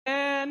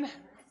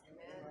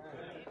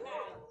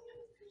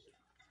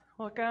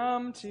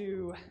Welcome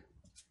to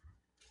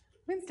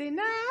Wednesday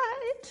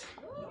night.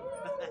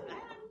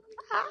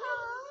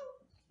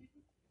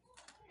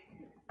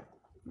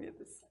 Let me get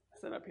this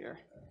set up here.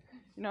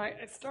 You know,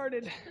 I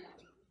started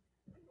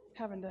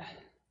having to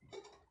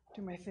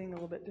do my thing a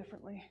little bit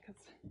differently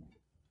because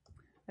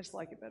I just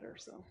like it better,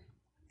 so.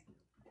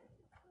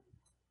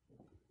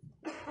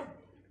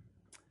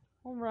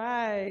 All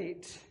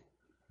right.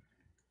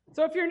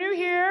 So if you're new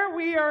here,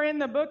 we are in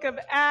the book of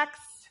Acts.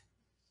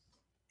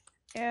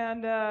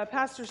 And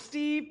Pastor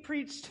Steve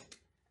preached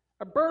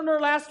a burner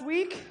last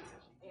week.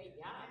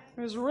 It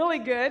was really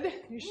good.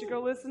 You should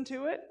go listen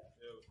to it.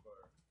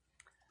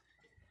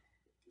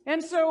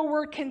 And so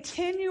we're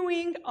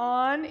continuing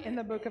on in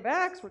the book of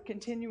Acts. We're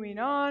continuing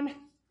on.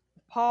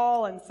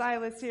 Paul and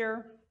Silas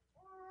here.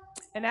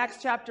 In Acts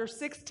chapter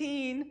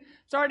 16,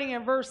 starting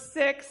in verse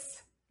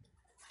 6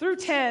 through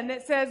 10,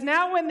 it says,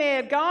 "Now when they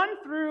had gone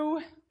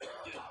through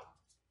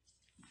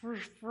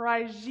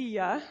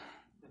Phrygia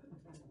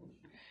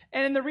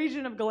and in the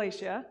region of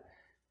Galatia,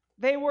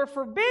 they were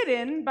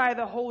forbidden by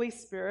the Holy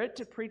Spirit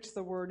to preach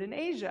the word in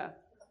Asia.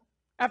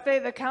 After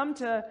they had come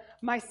to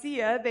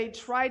Mysia, they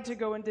tried to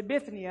go into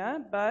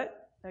Bithynia,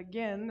 but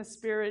again, the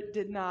Spirit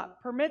did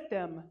not permit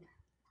them.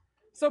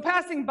 So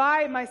passing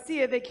by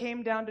Mysia, they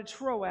came down to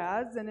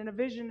Troas, and in a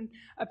vision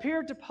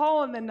appeared to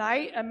Paul in the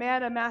night. A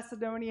man of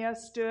Macedonia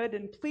stood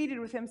and pleaded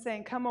with him,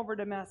 saying, 'Come over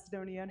to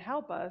Macedonia and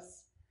help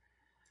us.'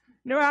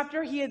 Now,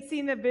 after he had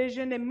seen the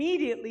vision,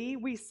 immediately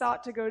we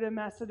sought to go to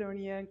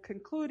Macedonia, and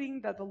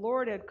concluding that the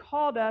Lord had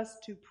called us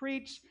to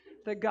preach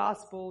the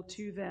gospel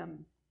to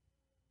them."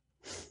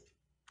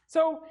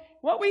 So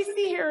what we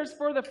see here is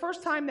for the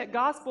first time that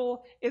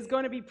gospel is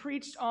going to be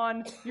preached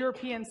on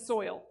European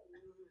soil.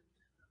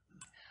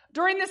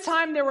 During this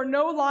time, there were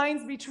no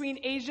lines between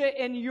Asia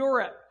and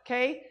Europe,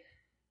 okay?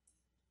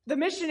 The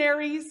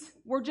missionaries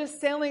were just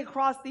sailing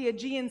across the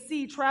Aegean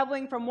Sea,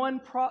 traveling from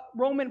one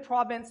Roman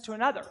province to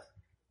another.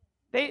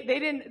 They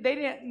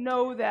didn't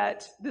know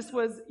that this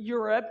was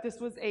Europe. This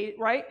was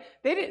right.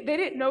 They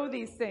didn't know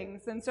these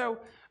things, and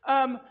so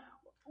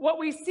what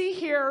we see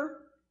here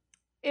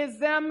is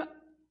them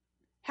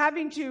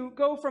having to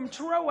go from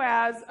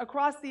Troas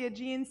across the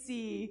Aegean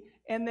Sea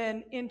and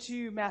then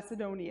into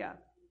Macedonia.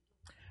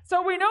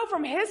 So we know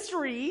from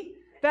history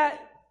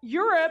that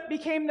Europe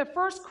became the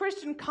first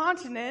Christian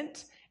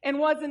continent and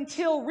was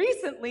until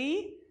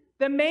recently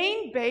the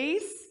main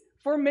base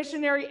for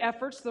missionary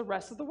efforts to the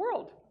rest of the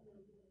world.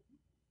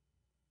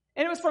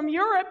 And it was from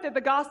Europe that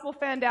the gospel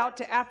fanned out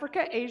to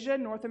Africa, Asia,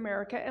 North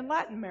America, and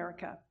Latin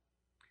America.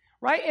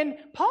 Right?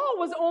 And Paul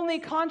was only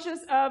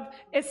conscious of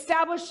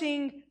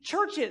establishing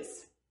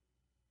churches.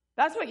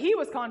 That's what he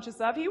was conscious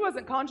of. He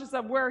wasn't conscious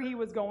of where he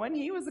was going.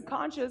 He was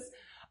conscious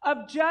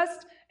of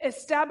just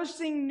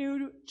establishing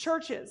new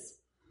churches.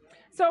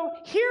 So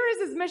here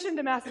is his mission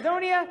to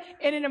Macedonia,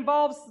 and it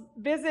involves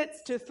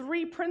visits to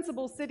three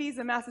principal cities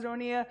in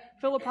Macedonia: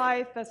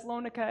 Philippi,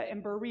 Thessalonica,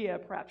 and Berea.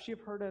 Perhaps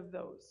you've heard of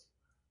those.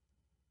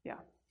 Yeah.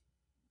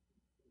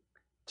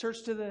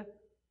 Church to the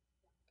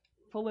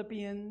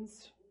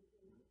Philippians,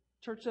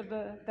 church of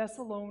the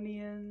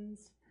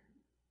Thessalonians.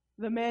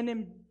 The men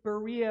in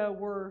Berea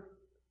were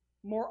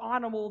more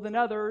honorable than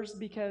others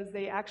because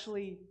they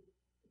actually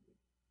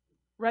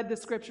read the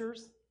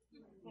scriptures.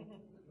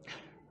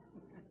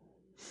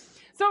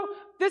 So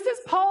this is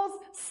Paul's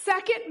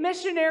second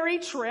missionary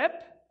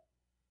trip,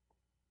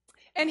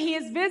 and he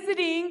is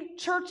visiting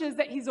churches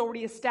that he's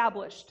already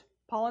established.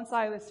 Paul and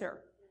Silas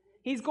here.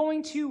 He's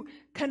going to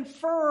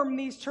confirm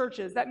these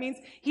churches. That means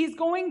he's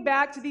going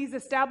back to these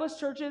established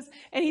churches,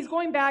 and he's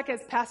going back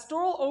as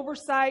pastoral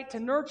oversight to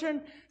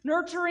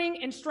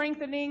nurturing and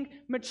strengthening,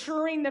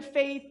 maturing the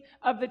faith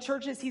of the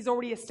churches he's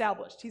already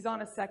established. He's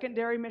on a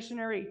secondary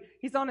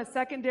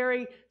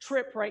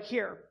trip right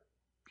here.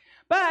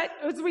 But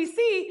as we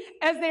see,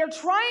 as they are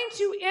trying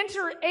to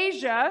enter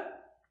Asia,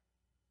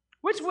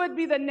 which would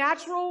be the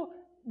natural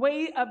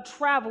way of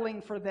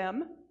traveling for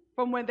them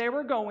from where they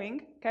were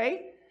going,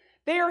 okay?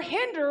 They are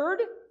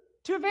hindered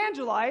to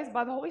evangelize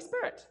by the Holy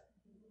Spirit.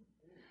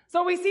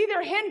 So we see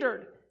they're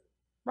hindered,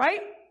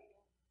 right?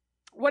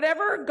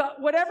 Whatever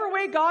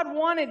way God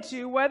wanted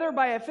to, whether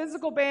by a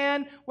physical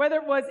ban, whether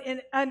it was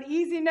an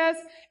uneasiness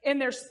in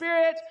their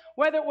spirit,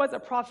 whether it was a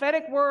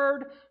prophetic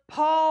word,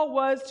 Paul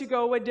was to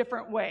go a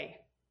different way.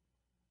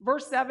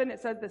 Verse 7, it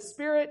says the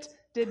Spirit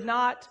did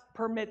not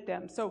permit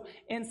them. So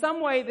in some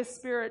way, the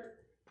Spirit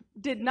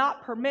did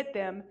not permit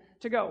them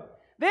to go.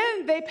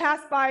 Then they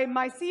passed by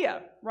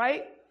Mysia,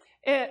 right?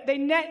 They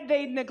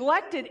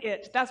neglected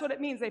it. That's what it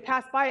means. They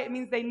passed by it. It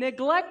means they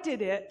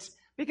neglected it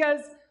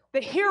because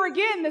here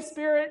again the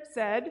Spirit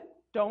said,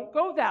 "Don't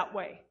go that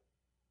way.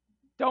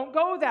 Don't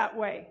go that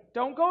way.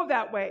 Don't go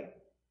that way."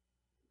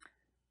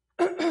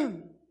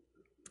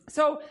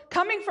 So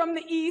coming from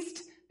the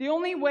east, the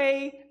only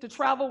way to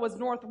travel was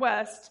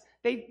northwest.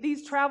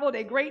 These traveled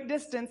a great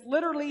distance.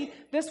 Literally,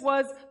 this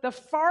was the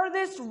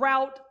farthest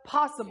route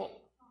possible.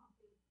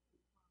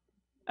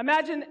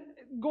 Imagine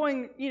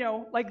going,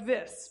 like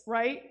this,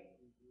 right?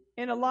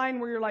 In a line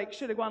where you're like,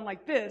 should have gone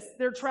like this.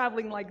 They're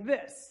traveling like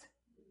this.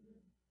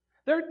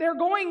 They're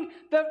going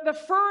the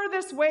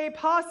furthest way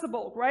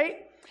possible, right?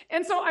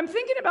 And so I'm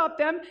thinking about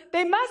them.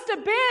 They must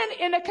have been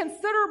in a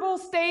considerable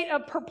state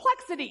of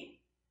perplexity.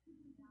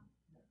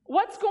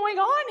 What's going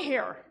on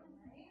here?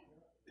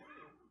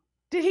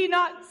 Did he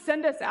not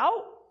send us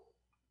out?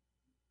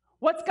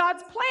 What's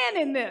God's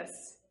plan in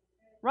this?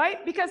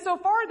 Right? Because so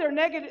far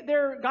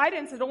their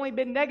guidance has only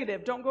been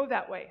negative. Don't go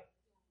that way.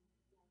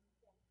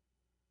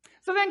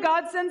 So then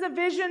God sends a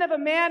vision of a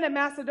man in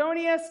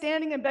Macedonia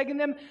standing and begging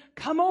them,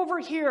 come over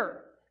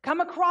here.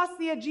 Come across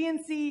the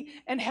Aegean Sea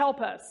and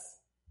help us.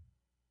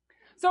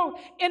 So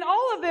in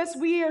all of this,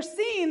 we are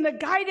seeing the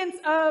guidance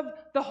of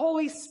the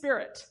Holy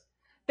Spirit.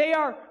 They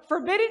are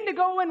forbidden to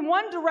go in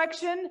one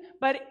direction,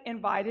 but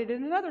invited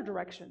in another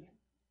direction.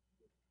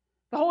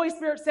 The Holy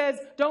Spirit says,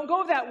 don't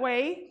go that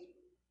way.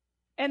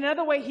 And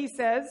another way he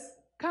says,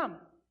 come.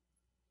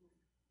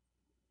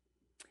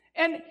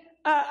 And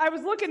I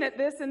was looking at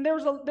this, and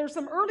there's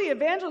some early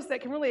evangelists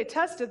that can really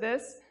attest to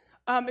this.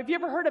 If you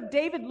ever heard of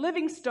David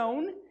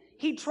Livingstone,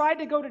 he tried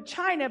to go to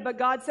China, but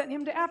God sent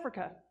him to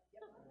Africa.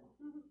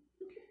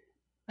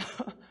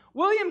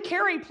 William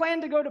Carey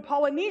planned to go to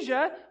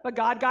Polynesia, but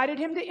God guided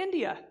him to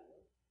India.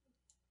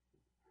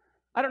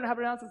 I don't know how to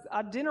pronounce this.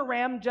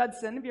 Adoniram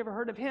Judson, if you ever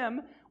heard of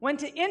him,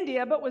 went to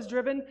India, but was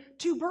driven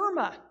to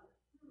Burma.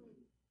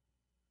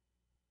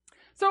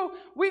 So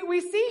we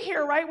see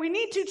here, right, we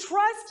need to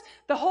trust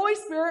the Holy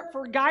Spirit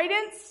for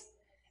guidance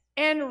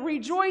and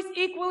rejoice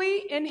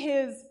equally in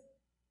his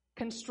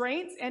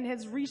constraints and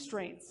his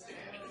restraints. Amen.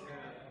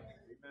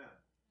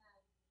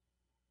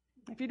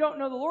 If you don't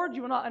know the Lord,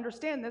 you will not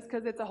understand this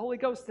because it's a Holy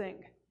Ghost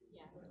thing.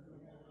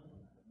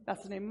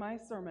 That's the name of my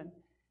sermon.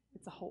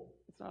 It's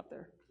not up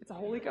there. It's a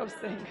Holy Ghost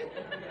thing.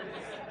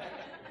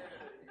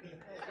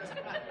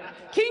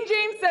 King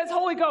James says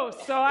Holy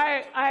Ghost. So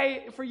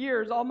I for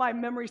years, all my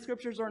memory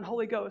scriptures are in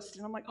Holy Ghost.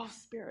 And I'm like, oh,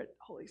 Spirit,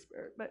 Holy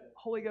Spirit. But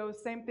Holy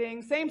Ghost, same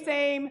thing. Same.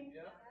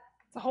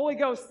 It's a Holy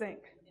Ghost thing.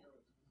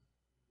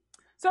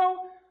 So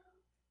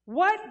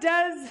what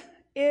does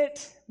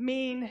it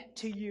mean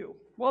to you?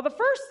 Well, the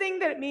first thing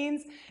that it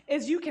means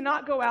is you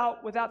cannot go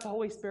out without the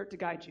Holy Spirit to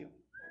guide you.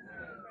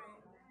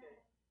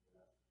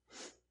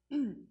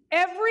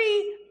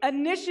 Every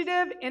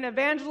initiative in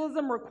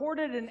evangelism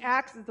recorded in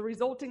Acts is the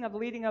resulting of the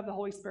leading of the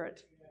Holy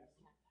Spirit.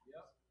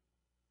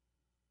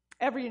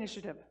 Every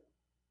initiative.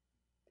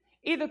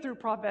 Either through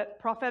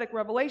prophetic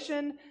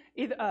revelation,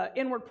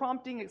 inward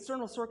prompting,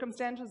 external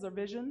circumstances, or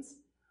visions.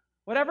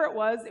 Whatever it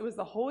was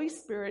the Holy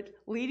Spirit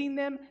leading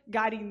them,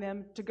 guiding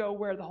them to go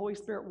where the Holy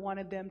Spirit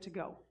wanted them to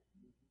go.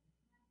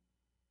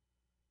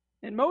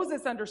 And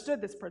Moses understood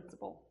this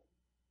principle.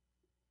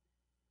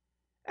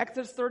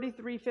 Exodus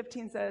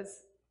 33:15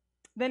 says,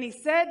 then he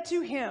said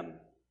to him,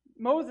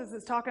 Moses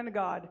is talking to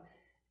God,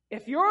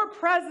 if your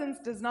presence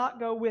does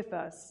not go with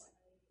us,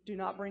 do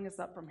not bring us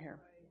up from here.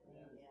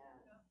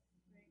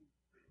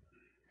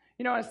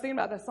 You know, I was thinking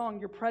about that song,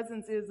 Your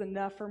Presence Is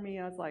Enough for Me.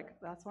 I was like,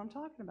 that's what I'm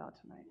talking about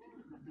tonight.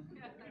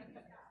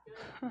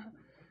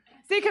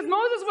 See, because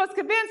Moses was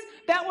convinced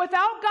that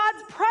without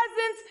God's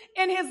presence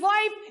in his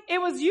life,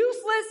 it was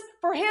useless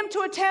for him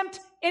to attempt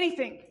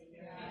anything.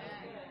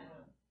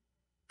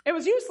 It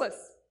was useless.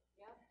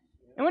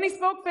 And when he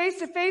spoke face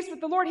to face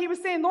with the Lord, he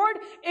was saying, Lord,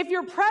 if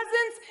your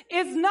presence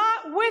is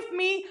not with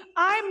me,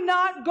 I'm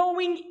not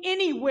going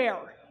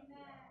anywhere.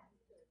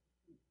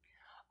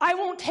 I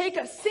won't take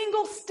a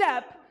single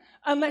step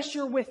unless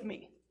you're with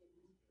me.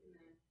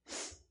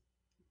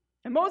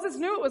 And Moses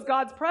knew it was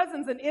God's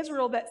presence in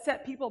Israel that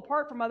set people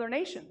apart from other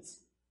nations.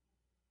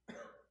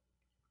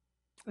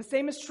 The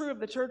same is true of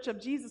the Church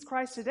of Jesus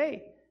Christ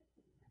today.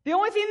 The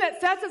only thing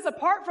that sets us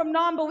apart from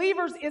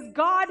non-believers is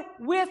God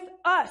with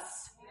us.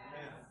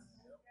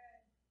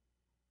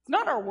 It's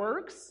not our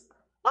works.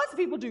 Lots of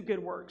people do good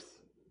works.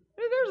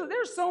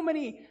 There's so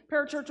many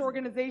parachurch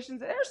organizations.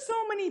 There's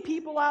so many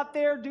people out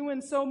there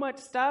doing so much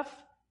stuff.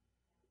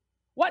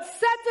 What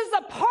sets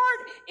us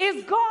apart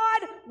is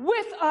God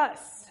with us.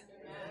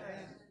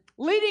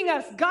 Leading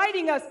us,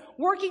 guiding us,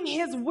 working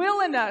his will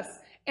in us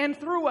and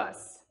through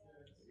us.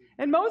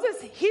 And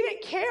Moses, he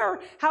didn't care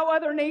how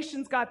other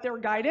nations got their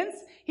guidance.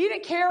 He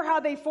didn't care how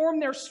they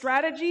formed their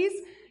strategies.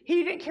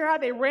 He didn't care how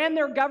they ran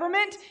their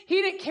government.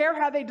 He didn't care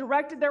how they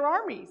directed their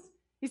armies.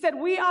 He said,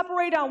 we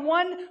operate on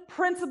one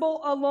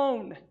principle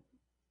alone.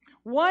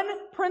 One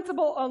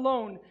principle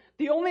alone.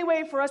 The only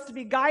way for us to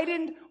be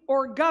guided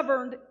or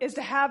governed is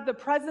to have the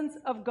presence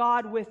of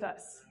God with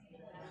us.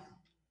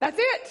 That's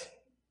it.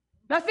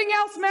 Nothing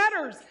else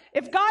matters.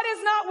 If God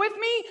is not with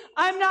me,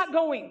 I'm not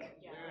going.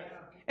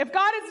 If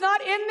God is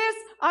not in this,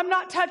 I'm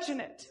not touching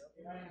it.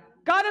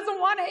 God doesn't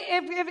want to,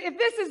 if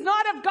this is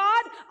not of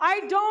God,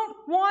 I don't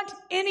want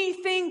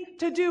anything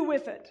to do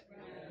with it.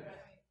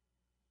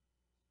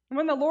 And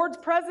when the Lord's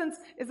presence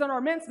is in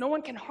our midst, no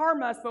one can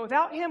harm us, but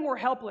without him, we're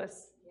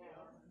helpless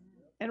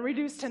and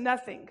reduced to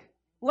nothing.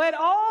 Let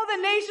all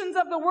the nations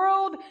of the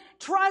world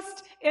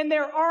trust in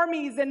their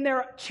armies and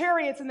their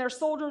chariots and their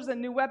soldiers and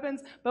new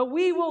weapons, but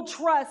we will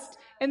trust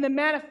in the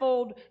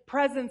manifold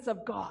presence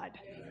of God.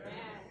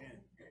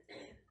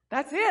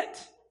 That's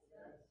it.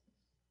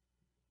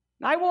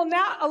 I will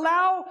not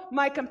allow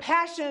my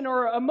compassion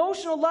or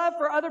emotional love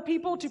for other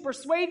people to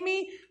persuade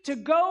me to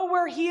go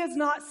where he has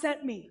not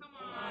sent me.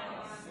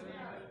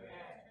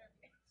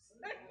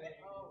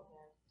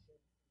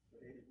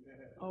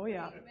 Oh,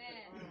 yeah.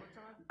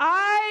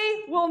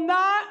 I will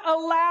not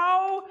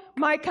allow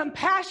my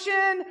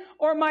compassion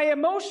or my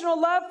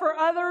emotional love for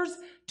others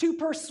to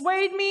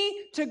persuade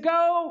me to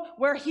go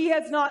where he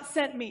has not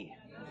sent me.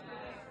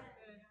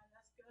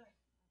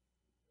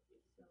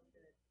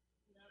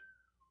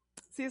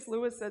 C.S.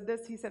 Lewis said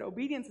this. He said,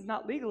 obedience is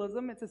not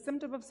legalism. It's a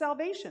symptom of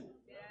salvation.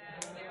 Yeah,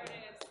 there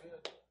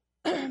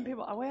it is.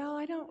 People, well,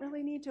 I don't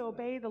really need to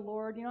obey the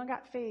Lord. I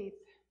got faith.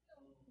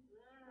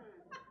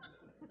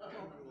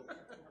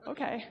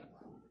 Okay.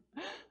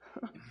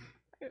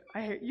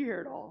 You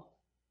hear it all.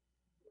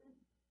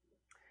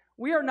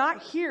 We are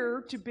not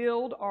here to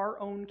build our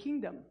own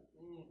kingdom.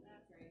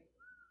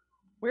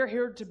 We're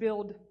here to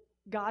build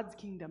God's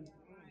kingdom.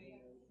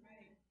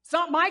 It's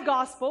not my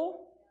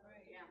gospel.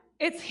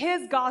 It's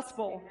his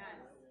gospel.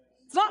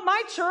 It's not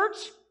my church.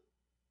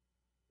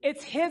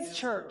 It's his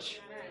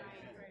church.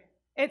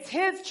 It's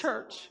his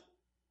church.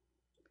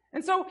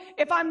 And so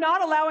if I'm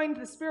not allowing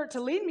the Spirit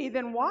to lead me,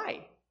 then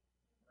why?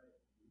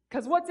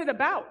 Because what's it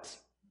about?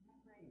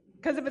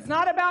 Because if it's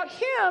not about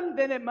him,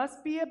 then it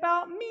must be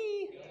about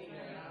me.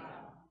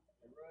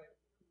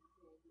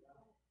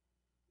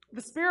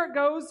 The Spirit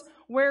goes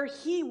where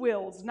he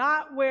wills,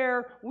 not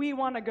where we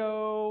want to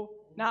go,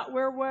 not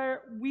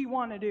where we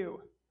want to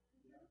do.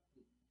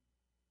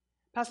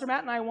 Pastor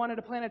Matt and I wanted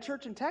to plant a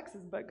church in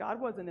Texas, but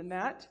God wasn't in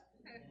that.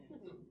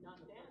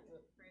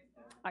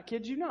 I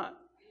kid you not.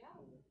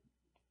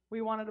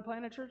 We wanted to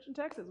plant a church in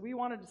Texas. We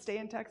wanted to stay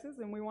in Texas,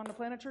 and we wanted to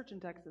plant a church in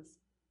Texas.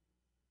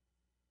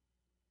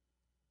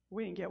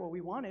 We didn't get what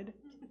we wanted.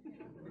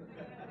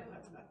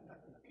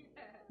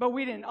 But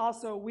we didn't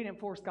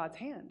force God's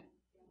hand.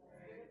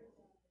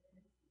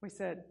 We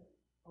said,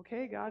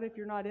 okay, God, if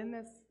you're not in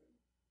this,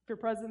 if your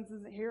presence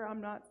isn't here,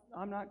 I'm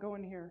not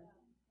going here.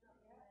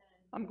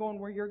 I'm going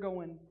where you're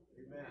going.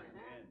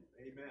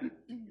 Amen.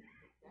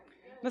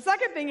 The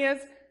second thing is,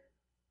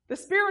 the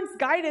Spirit's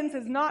guidance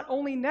is not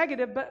only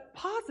negative, but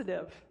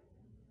positive.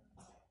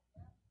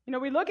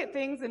 We look at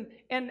things,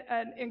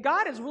 and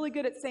God is really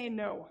good at saying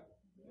no.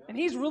 And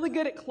he's really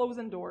good at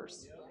closing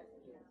doors.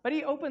 But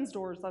he opens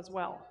doors as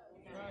well.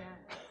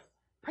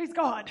 Praise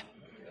God.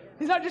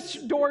 He's not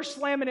just doors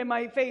slamming in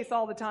my face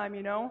all the time,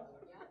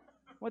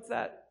 What's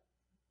that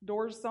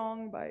Doors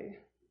song by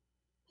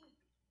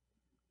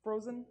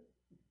Frozen?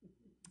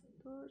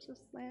 Doors are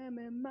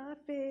slamming in my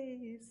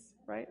face,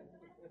 right?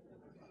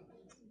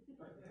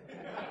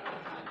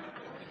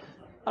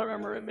 I don't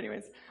remember it, but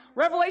anyways.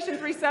 Revelation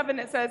 3:7,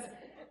 it says,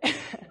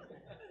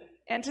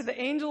 and to the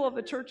angel of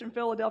the church in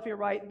Philadelphia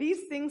write,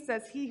 these things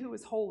says he who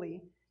is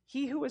holy,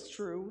 he who is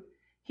true,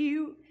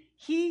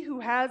 he who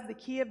has the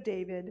key of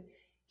David,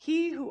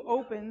 he who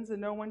opens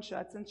and no one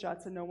shuts, and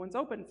shuts and no one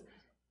opens.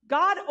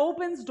 God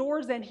opens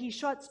doors and he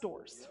shuts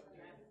doors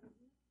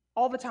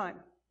all the time.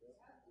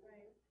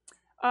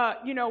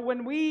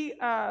 When we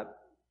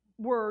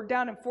were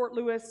down in Fort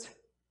Lewis,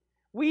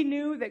 we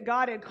knew that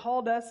God had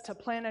called us to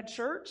plant a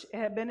church. It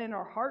had been in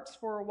our hearts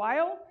for a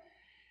while.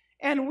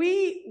 And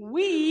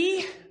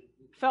we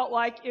felt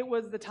like it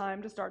was the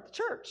time to start the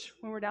church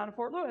when we were down in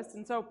Fort Lewis.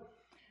 And so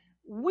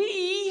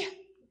we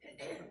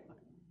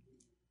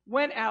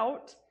went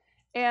out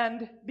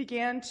and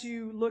began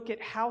to look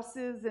at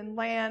houses and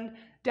land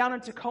down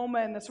in Tacoma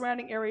and the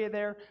surrounding area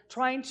there,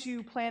 trying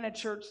to plant a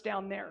church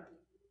down there.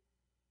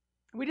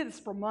 We did this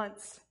for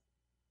months.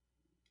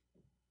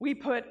 We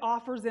put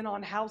offers in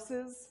on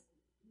houses.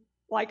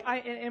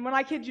 And when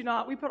I kid you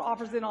not, we put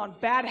offers in on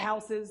bad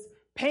houses,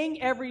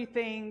 paying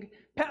everything,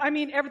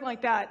 everything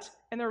like that.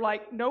 And they're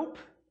like, nope.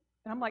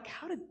 And I'm like,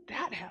 how did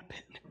that happen?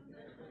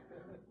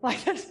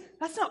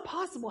 That's not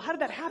possible. How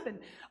did that happen?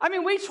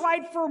 We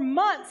tried for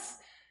months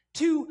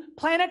to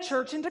plant a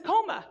church in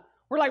Tacoma.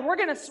 We're like, we're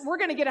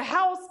gonna get a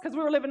house, because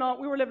we were living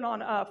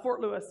on Fort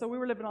Lewis, so we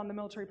were living on the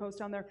military post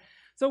down there.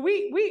 So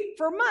we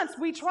for months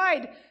we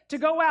tried to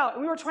go out,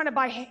 and we were trying to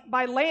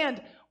buy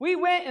land. We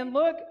went and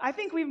looked. I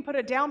think we even put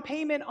a down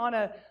payment on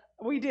a.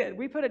 We did.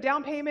 We put a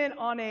down payment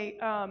on a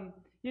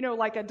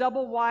like a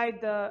double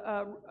wide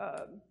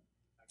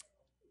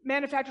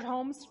manufactured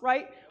homes,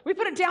 right? We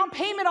put a down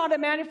payment on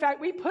it.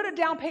 We put a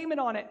down payment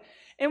on it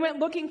and went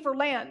looking for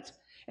land.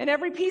 And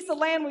every piece of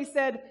land, we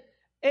said,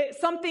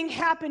 something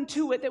happened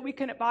to it that we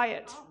couldn't buy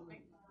it.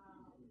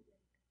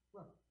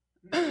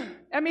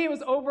 It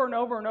was over and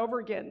over and over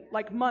again,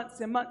 like months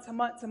and months and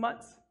months and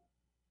months.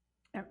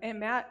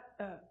 And Matt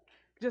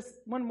just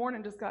one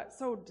morning just got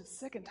so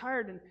sick and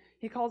tired, and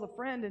he calls a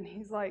friend, and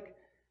he's like,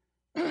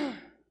 I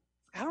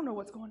don't know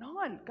what's going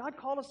on. God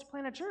called us to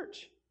plant a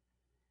church.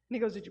 And he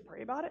goes, did you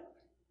pray about it?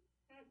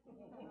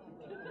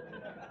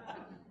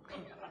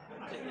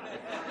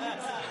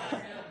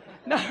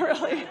 Not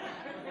really.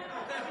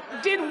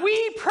 Did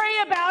we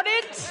pray about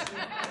it?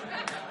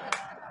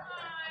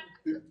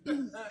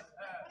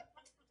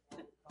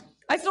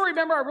 I still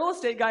remember our real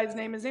estate guy's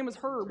name. His name was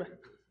Herb.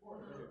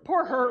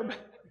 Poor Herb.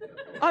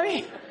 I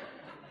mean,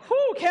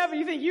 whoo, Kevin,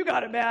 you think you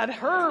got it bad.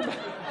 Herb.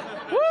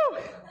 Woo.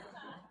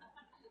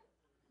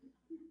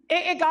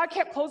 And God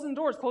kept closing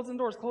doors.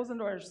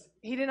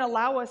 He didn't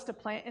allow us to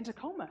plant in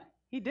Tacoma.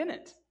 He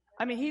didn't.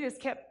 I mean, he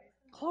just kept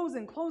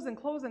closing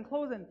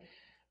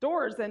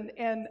doors.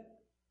 And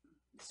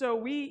so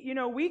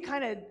we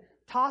kind of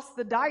tossed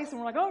the dice and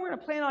we're like, oh, we're going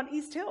to plant on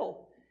East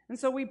Hill. And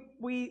so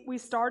we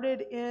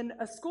started in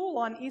a school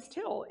on East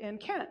Hill in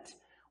Kent.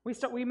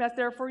 We met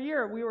there for a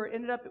year. We were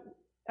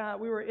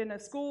in a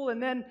school,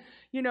 and then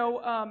it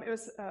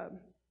was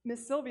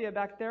Miss Sylvia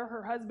back there.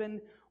 Her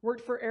husband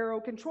worked for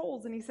Aero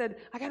Controls, and he said,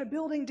 I got a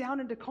building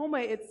down in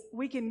Tacoma.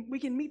 We can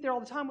meet there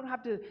all the time. We don't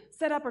have to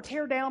set up or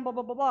tear down, blah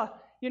blah blah blah.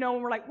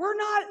 And we're like, we're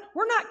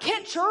not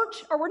Kent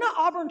Church, or we're not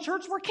Auburn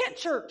Church. We're Kent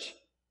Church.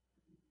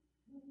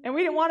 And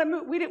we didn't want to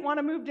move. We didn't want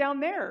to move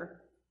down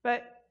there,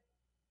 but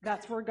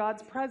that's where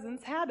God's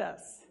presence had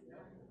us.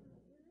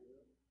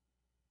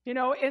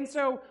 And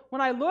so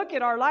when I look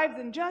at our lives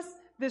in just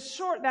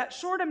that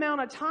short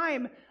amount of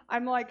time,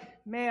 I'm like,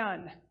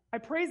 man, I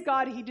praise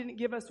God He didn't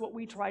give us what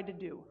we tried to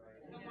do.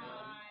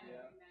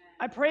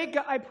 I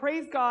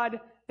praise God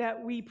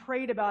that we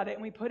prayed about it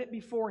and we put it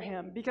before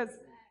Him. Because,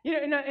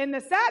 and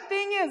the sad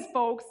thing is,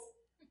 folks,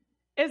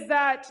 is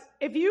that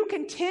if you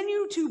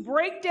continue to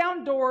break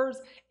down doors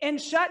and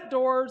shut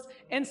doors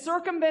and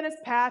circumvent His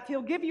path,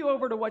 He'll give you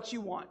over to what you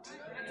want.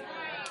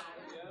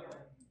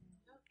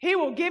 He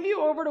will give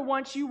you over to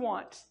what you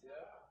want.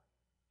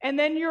 And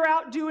then you're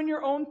out doing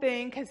your own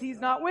thing because He's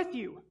not with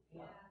you.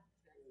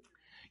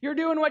 You're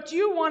doing what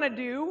you want to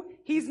do.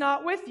 He's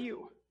not with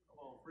you.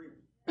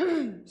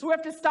 So we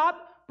have to stop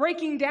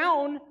breaking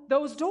down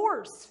those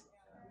doors.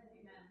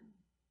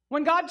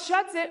 When God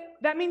shuts it,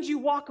 that means you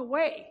walk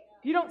away.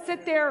 You don't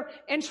sit there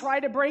and try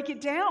to break it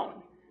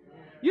down.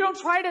 You don't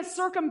try to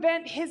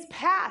circumvent His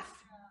path.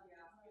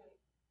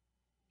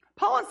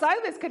 Paul and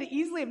Silas could have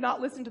easily have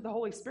not listened to the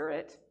Holy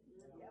Spirit.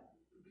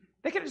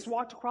 They could have just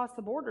walked across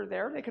the border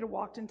there. They could have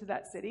walked into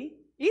that city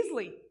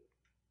easily.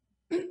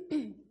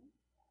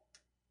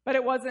 But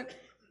it wasn't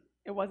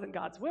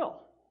God's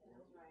will.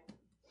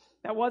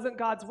 That wasn't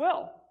God's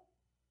will.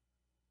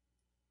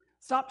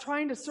 Stop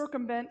trying to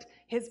circumvent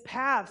His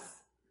paths.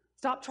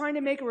 Stop trying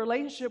to make a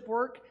relationship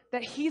work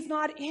that He's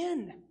not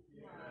in.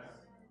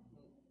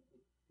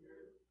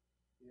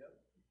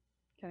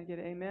 Can I get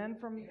an amen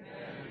from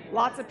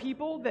lots of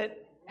people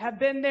that have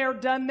been there,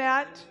 done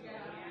that,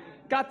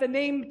 got the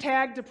name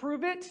tag to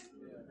prove it?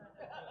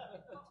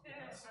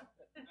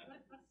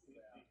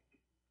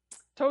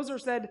 Tozer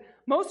said,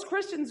 most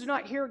Christians do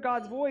not hear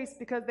God's voice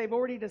because they've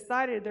already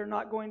decided they're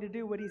not going to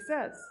do what He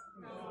says.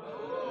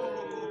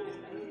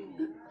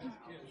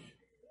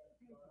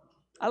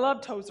 I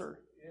love Tozer.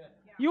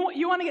 You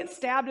want to get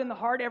stabbed in the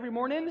heart every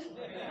morning?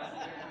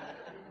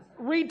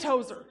 Read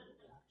Tozer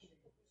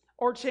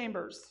or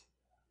Chambers.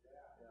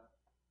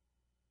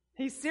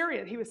 He's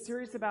serious. He was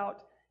serious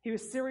about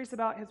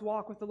his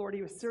walk with the Lord.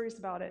 He was serious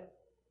about it.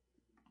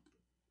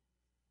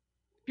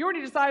 If you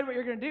already decided what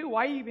you're going to do,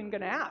 why are you even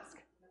going to ask?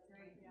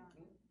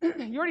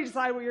 You already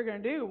decided what you're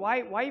going to do.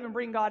 Why even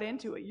bring God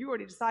into it? You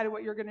already decided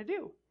what you're going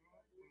to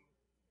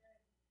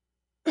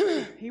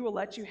do. He will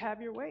let you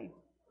have your way.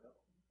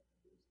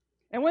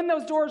 And when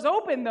those doors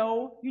open,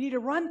 though, you need to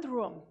run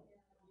through them.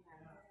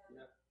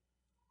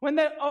 When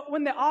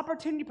the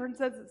opportunity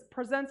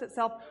presents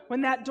itself,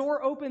 when that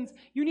door opens,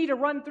 you need to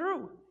run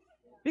through.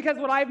 Because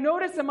what I've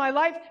noticed in my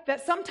life,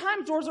 that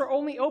sometimes doors are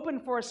only open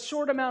for a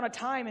short amount of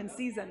time and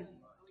season.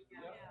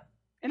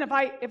 And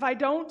if I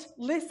don't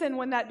listen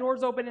when that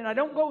door's open and I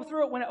don't go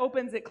through it when it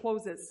opens, it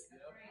closes.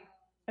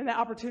 And the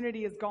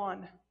opportunity is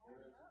gone.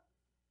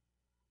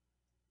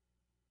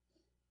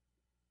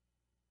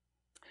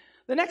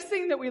 The next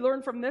thing that we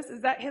learn from this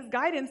is that His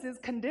guidance is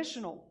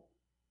conditional.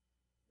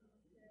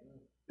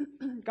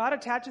 God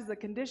attaches a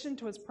condition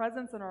to His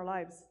presence in our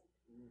lives.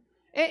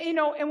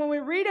 And when we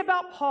read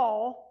about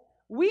Paul,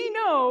 we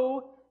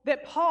know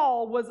that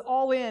Paul was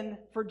all in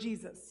for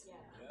Jesus.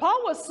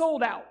 Paul was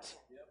sold out.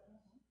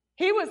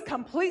 He was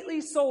completely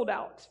sold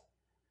out.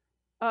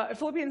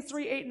 Philippians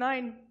 3:8-9,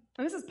 and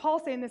this is Paul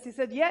saying this. He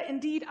said, yet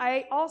indeed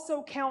I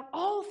also count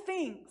all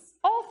things,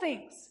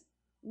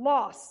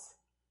 loss,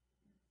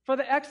 for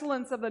the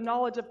excellence of the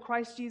knowledge of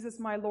Christ Jesus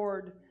my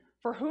Lord,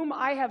 for whom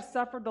I have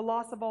suffered the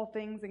loss of all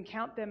things and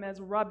count them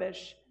as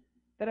rubbish,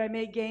 that I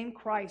may gain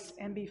Christ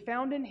and be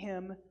found in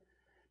Him,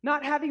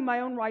 not having my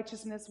own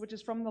righteousness, which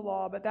is from the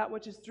law, but that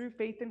which is through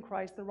faith in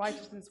Christ, the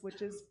righteousness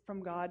which is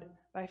from God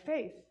by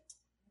faith.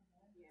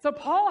 So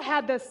Paul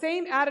had the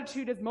same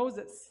attitude as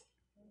Moses.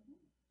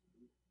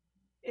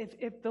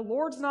 If the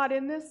Lord's not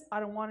in this, I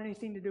don't want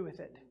anything to do with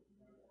it.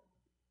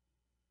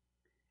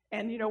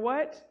 And you know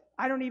what?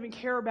 I don't even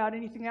care about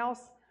anything else.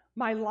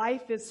 My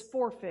life is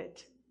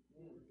forfeit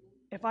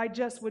if I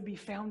just would be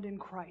found in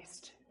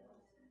Christ.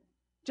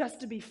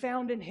 Just to be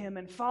found in Him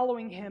and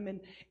following Him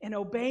and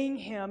obeying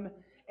Him.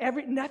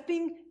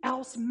 Nothing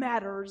else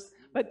matters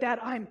but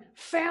that I'm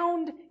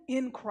found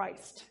in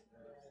Christ.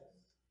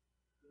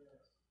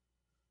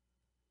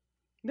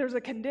 There's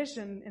a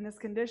condition, and this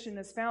condition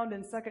is found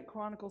in 2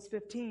 Chronicles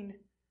 15.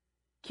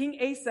 King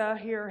Asa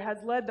here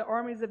has led the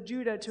armies of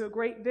Judah to a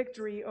great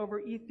victory over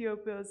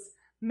Ethiopia's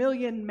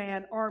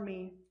 1,000,000-man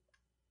army.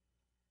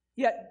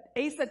 Yet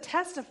Asa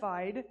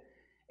testified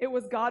it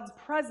was God's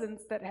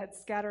presence that had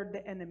scattered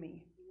the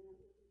enemy.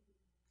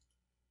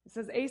 It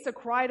says, Asa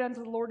cried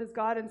unto the Lord his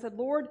God and said,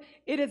 Lord,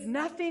 it is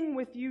nothing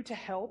with you to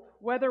help,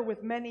 whether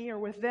with many or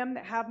with them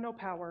that have no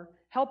power.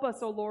 Help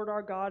us, O Lord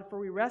our God, for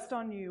we rest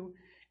on you,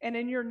 and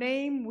in your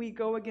name we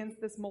go against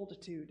this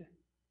multitude.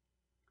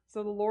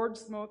 So the Lord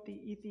smote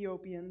the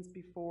Ethiopians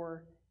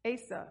before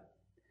Asa.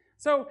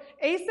 So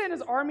Asa and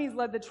his armies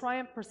led the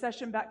triumph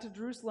procession back to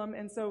Jerusalem,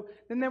 and so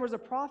then there was a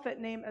prophet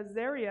named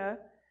Azariah,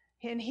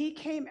 and he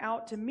came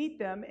out to meet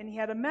them, and he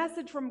had a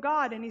message from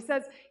God, and he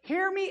says,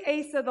 Hear me,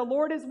 Asa, the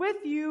Lord is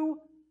with you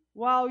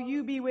while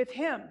you be with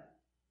him.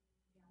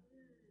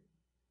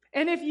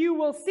 And if you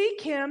will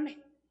seek him,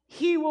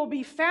 he will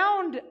be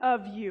found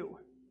of you.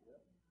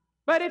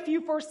 But if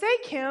you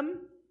forsake him,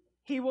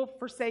 he will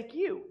forsake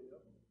you.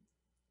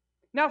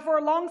 Now, for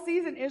a long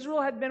season,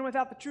 Israel had been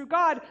without the true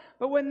God,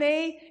 but when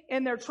they,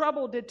 in their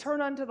trouble, did turn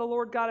unto the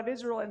Lord God of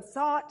Israel and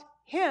sought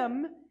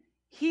him,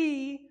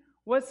 he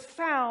was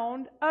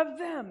found of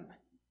them.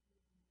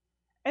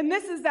 And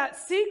this is that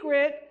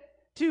secret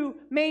to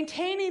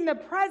maintaining the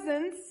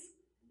presence,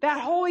 that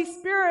Holy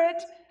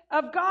Spirit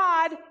of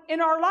God in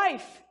our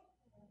life.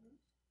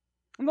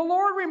 And the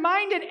Lord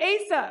reminded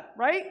Asa,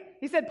 right?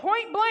 He said,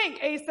 point blank,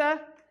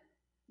 Asa,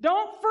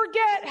 don't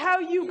forget how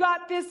you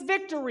got this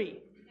victory.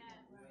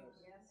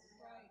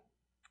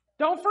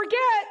 Don't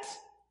forget,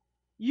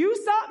 you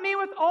sought me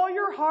with all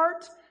your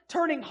heart,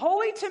 turning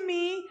wholly to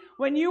me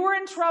when you were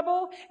in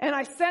trouble, and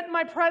I sent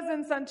my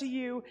presence unto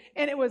you,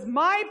 and it was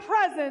my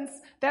presence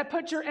that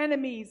put your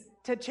enemies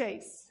to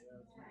chase.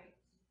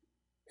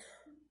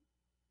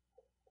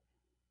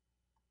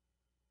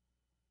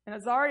 And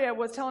Azariah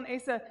was telling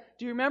Asa,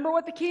 do you remember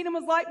what the kingdom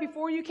was like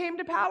before you came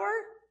to power?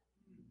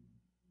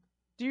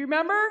 Do you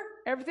remember?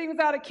 Everything was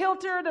out of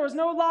kilter. There was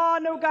no law,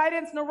 no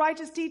guidance, no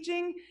righteous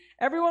teaching.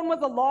 Everyone was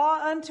a law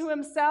unto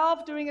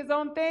himself, doing his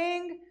own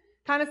thing.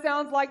 Kind of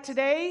sounds like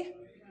today.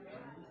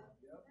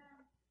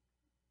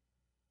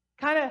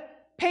 Kind of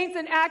paints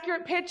an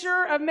accurate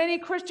picture of many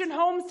Christian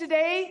homes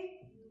today.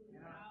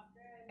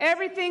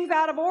 Everything's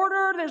out of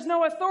order. There's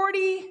no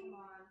authority,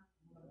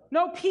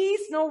 no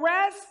peace, no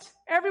rest.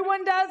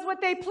 Everyone does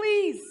what they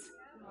please.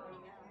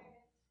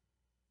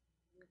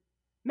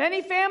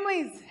 Many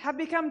families have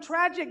become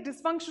tragic,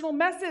 dysfunctional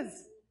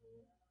messes.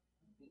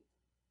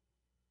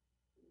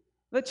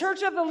 The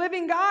Church of the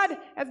Living God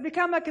has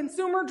become a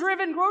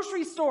consumer-driven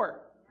grocery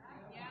store.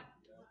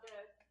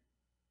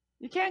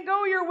 You can't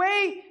go your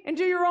way and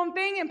do your own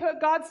thing and put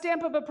God's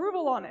stamp of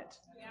approval on it.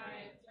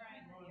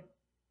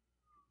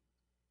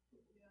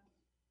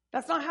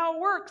 That's not how it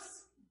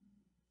works.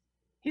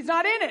 He's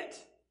not in it.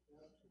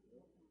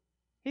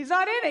 He's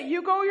not in it.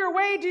 You go your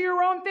way, do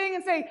your own thing,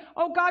 and say,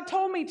 oh, God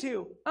told me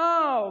to.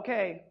 Oh,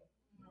 okay.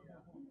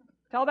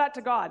 Tell that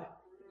to God.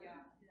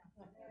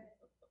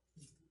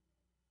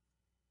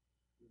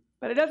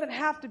 But it doesn't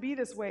have to be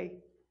this way.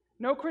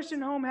 No Christian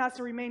home has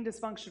to remain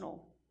dysfunctional.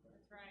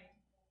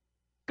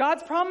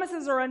 God's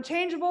promises are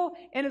unchangeable,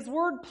 and his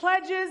word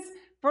pledges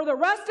for the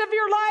rest of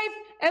your life,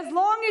 as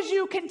long as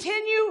you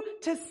continue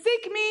to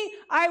seek me,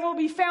 I will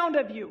be found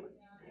of you.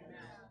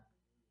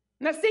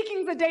 Now, seeking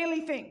is a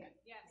daily thing.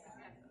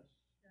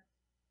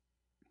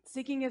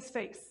 Seeking his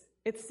face.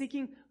 It's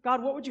seeking,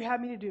 God, what would you have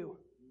me to do?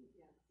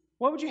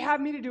 What would you have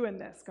me to do in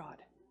this, God?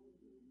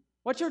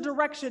 What's your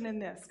direction in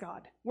this,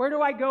 God? Where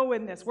do I go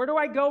in this? Where do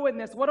I go in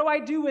this? What do I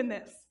do in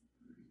this?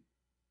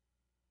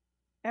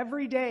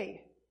 Every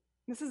day.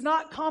 This is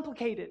not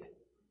complicated.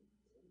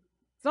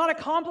 It's not a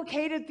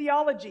complicated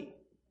theology.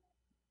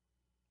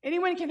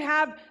 Anyone can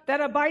have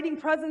that abiding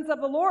presence of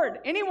the Lord.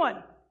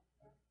 Anyone.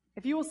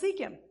 If you will seek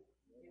him.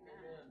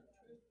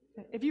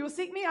 If you will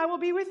seek me, I will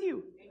be with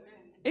you.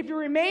 If you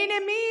remain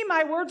in me,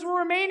 my words will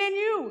remain in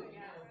you.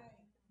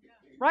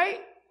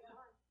 Right?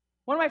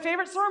 One of my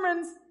favorite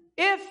sermons,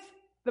 if,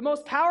 the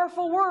most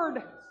powerful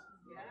word.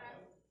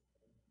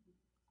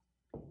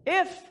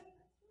 If.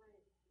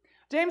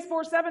 James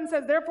 4:7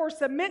 says, therefore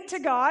submit to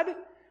God,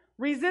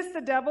 resist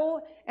the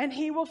devil, and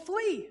he will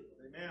flee.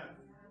 Amen.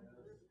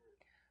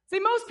 See,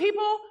 most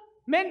people,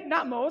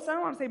 not most, I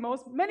don't want to say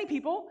most, many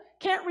people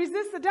can't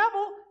resist the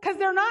devil because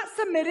they're not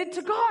submitted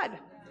to God.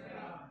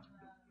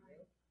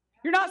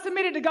 You're not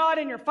submitted to God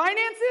in your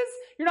finances.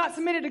 You're not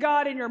submitted to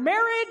God in your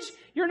marriage.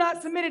 You're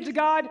not submitted to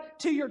God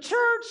to your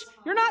church.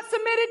 You're not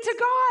submitted to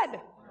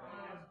God.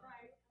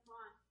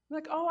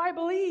 Like, oh, I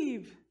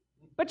believe.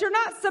 But you're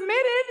not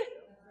submitted.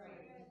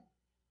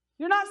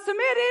 You're not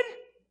submitted.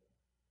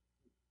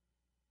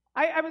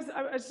 I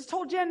just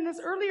told Jen this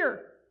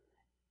earlier.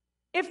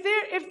 If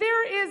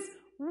there is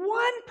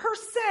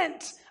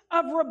 1%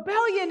 of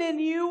rebellion in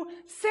you,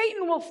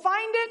 Satan will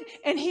find it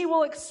and he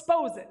will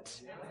expose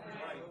it.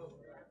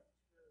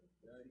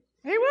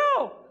 He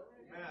will.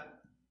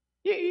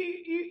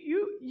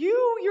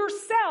 You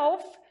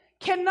yourself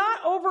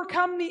cannot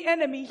overcome the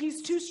enemy.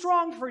 He's too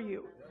strong for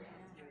you.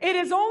 It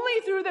is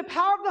only through the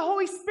power of the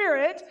Holy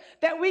Spirit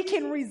that we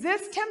can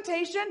resist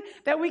temptation,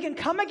 that we can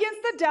come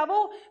against the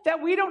devil,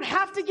 that we don't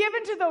have to give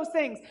into those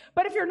things.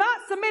 But if you're not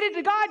submitted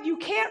to God, you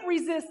can't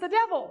resist the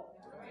devil.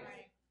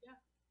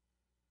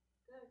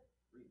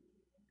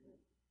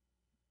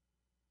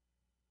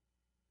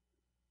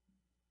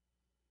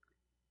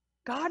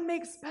 God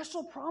makes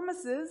special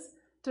promises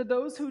to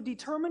those who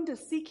determine to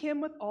seek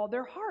him with all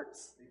their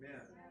hearts.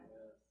 Amen.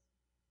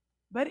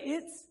 But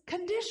it's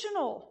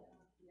conditional.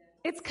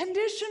 It's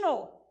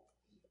conditional.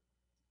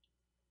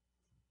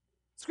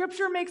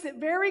 Scripture makes it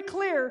very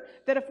clear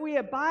that if we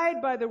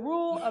abide by the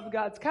rule of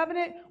God's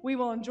covenant, we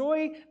will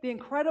enjoy the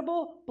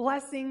incredible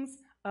blessings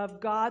of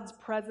God's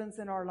presence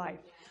in our life.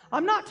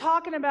 I'm not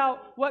talking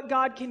about what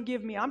God can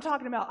give me. I'm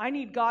talking about I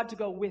need God to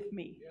go with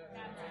me.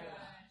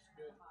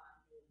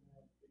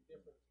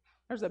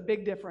 There's a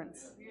big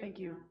difference. Thank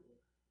you.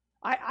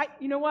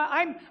 You know what?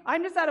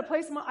 I'm just at a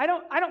place. I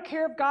don't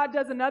care if God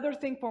does another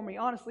thing for me.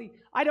 Honestly,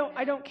 I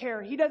don't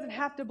care. He doesn't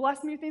have to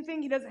bless me with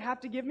anything. He doesn't have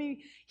to give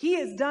me. He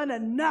has done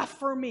enough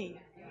for me.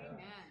 Amen.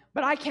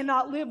 But I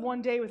cannot live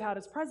one day without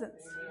his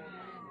presence. Amen.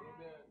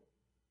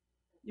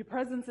 Your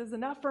presence is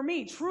enough for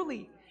me.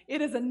 Truly,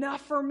 it is enough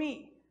for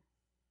me.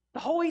 The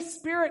Holy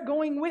Spirit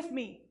going with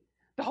me.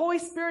 The Holy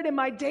Spirit in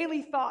my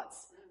daily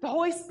thoughts. The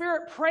Holy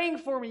Spirit praying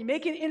for me,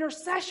 making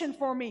intercession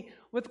for me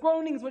with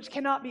groanings which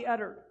cannot be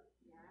uttered.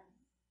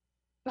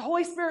 The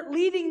Holy Spirit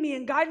leading me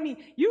and guiding me.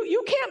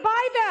 You can't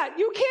buy that.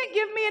 You can't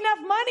give me enough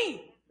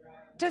money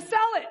to sell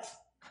it.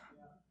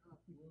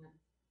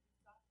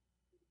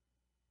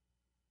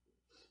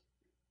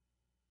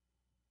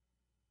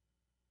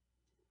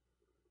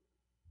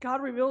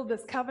 God revealed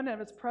this covenant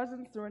of his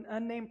presence through an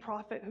unnamed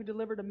prophet who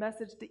delivered a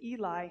message to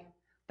Eli,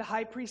 the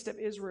high priest of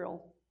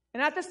Israel.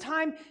 And at this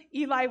time,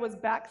 Eli was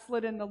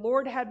backslidden. The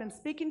Lord had been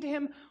speaking to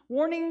him,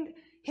 warning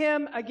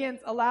him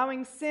against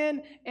allowing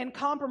sin and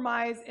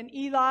compromise, and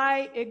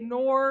Eli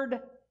ignored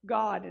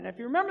God. And if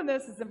you remember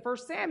this, it's in 1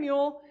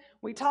 Samuel.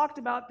 We talked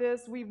about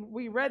this.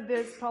 We read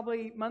this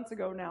probably months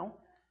ago now.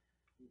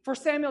 1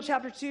 Samuel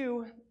chapter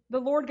 2, the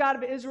Lord God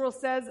of Israel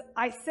says,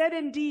 I said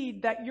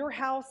indeed that your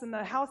house and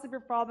the house of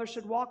your father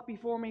should walk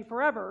before me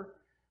forever.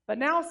 But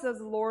now, says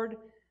the Lord,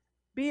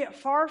 be it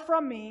far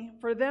from me,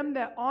 for them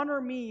that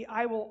honor me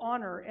I will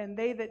honor, and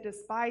they that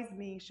despise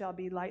me shall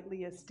be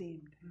lightly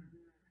esteemed.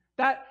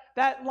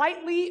 That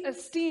lightly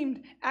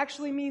esteemed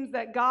actually means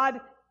that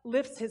God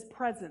lifts his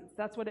presence.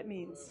 That's what it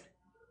means.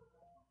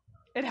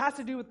 It has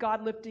to do with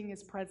God lifting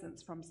his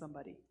presence from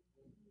somebody,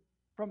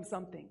 from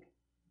something.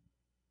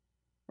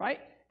 Right?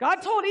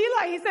 God told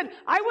Eli, he said,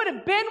 I would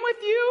have been with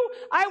you.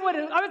 I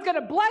was going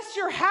to bless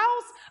your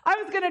house.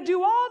 I was going to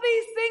do all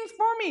these things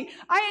for me.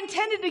 I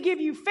intended to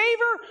give you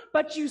favor,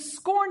 but you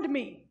scorned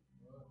me.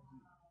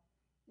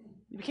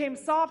 You became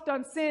soft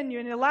on sin,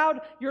 and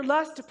allowed your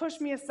lust to push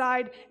me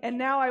aside, and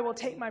now I will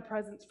take my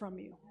presence from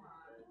you.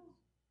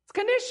 It's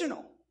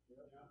conditional.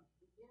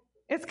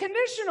 It's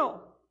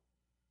conditional.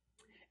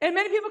 And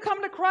many people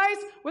come to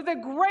Christ with a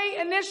great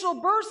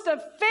initial burst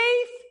of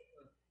faith,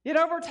 yet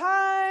over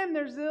time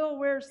their zeal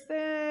wears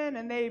thin,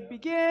 and they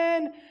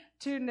begin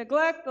to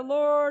neglect the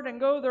Lord and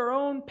go their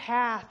own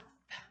path,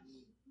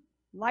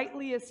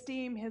 lightly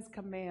esteem his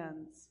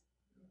commands.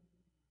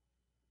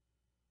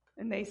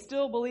 And they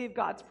still believe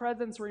God's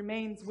presence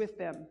remains with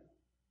them.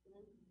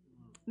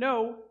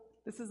 No,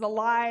 this is a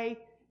lie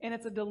and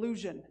it's a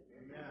delusion.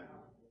 Amen.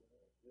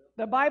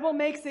 The Bible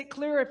makes it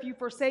clear if you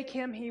forsake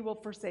him, he will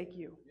forsake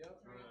you. Yep.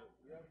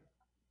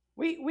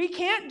 We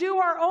can't do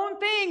our own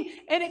thing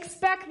and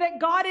expect that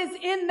God is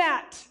in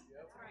that.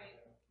 Yep.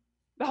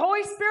 The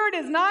Holy Spirit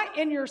is not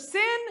in your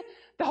sin.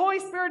 The Holy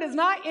Spirit is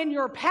not in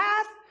your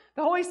path.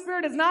 The Holy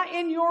Spirit is not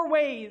in your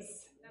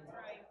ways.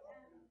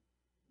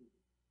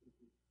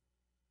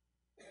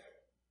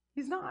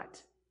 He's not.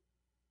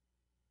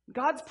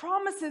 God's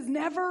promises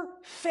never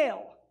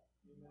fail.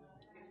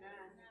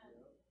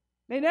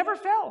 They never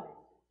fail.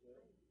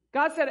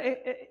 God said,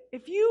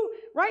 if you,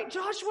 right,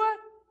 Joshua,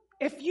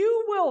 if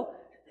you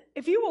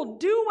will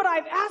do what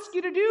I've asked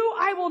you to do,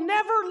 I will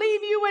never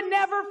leave you and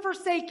never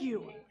forsake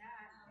you.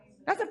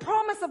 That's a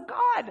promise of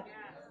God.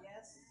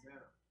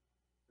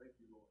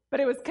 But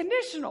it was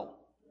conditional.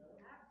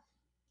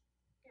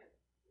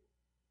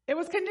 It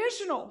was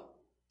conditional.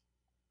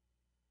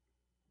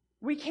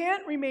 We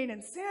can't remain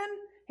in sin.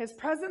 His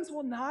presence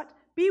will not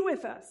be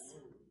with us.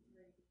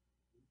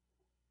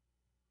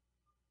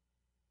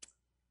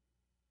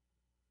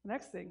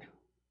 Next thing.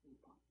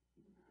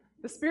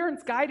 The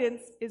Spirit's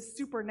guidance is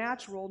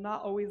supernatural,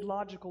 not always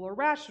logical or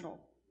rational.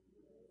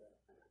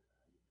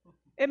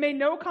 It made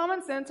no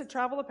common sense to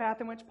travel the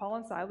path in which Paul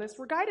and Silas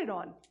were guided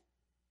on.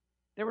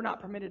 They were not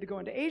permitted to go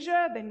into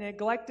Asia. They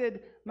neglected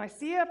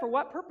Mysia. For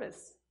what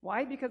purpose?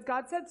 Why? Because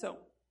God said so.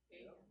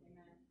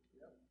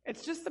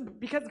 It's just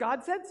because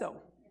God said so.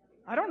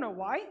 I don't know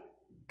why.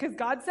 Because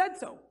God said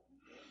so.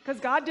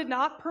 Because God did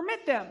not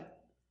permit them.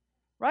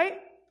 Right?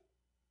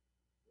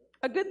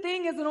 A good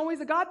thing isn't always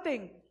a God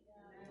thing.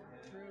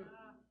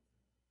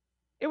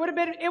 It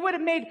would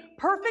have made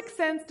perfect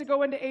sense to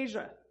go into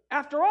Asia.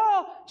 After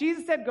all,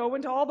 Jesus said, go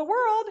into all the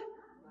world.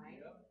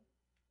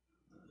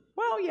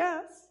 Well,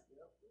 yes.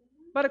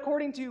 But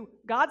according to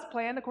God's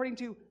plan, according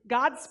to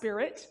God's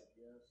Spirit,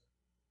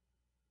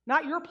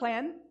 not your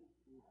plan,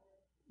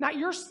 not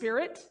your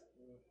spirit,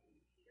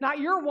 not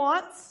your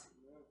wants.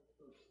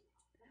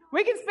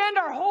 We can spend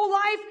our whole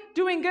life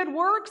doing good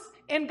works,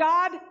 and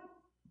God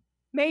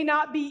may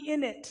not be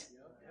in it.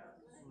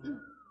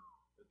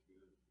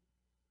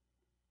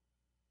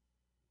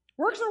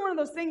 Works are one of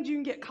those things you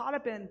can get caught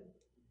up in.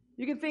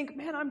 You can think,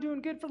 man, I'm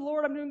doing good for the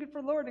Lord, I'm doing good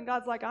for the Lord, and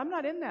God's like, I'm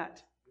not in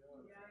that.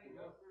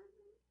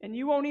 And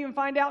you won't even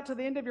find out till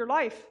the end of your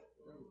life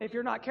if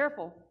you're not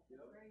careful.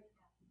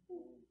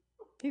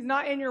 He's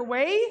not in your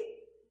way.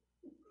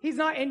 He's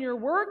not in your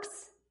works.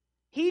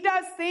 He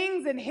does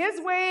things in His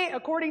way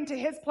according to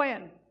His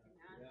plan.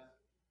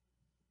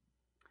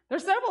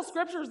 There's several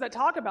scriptures that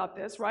talk about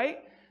this, right?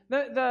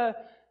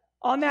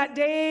 On that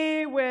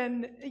day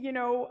when,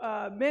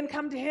 men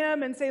come to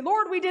Him and say,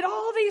 Lord, we did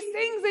all these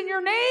things in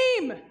your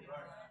name.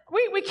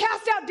 We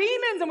cast out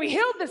demons and we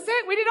healed the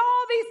sick. We did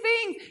all these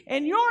things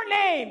in your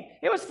name.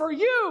 It was for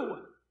you.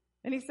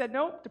 And He said,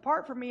 nope,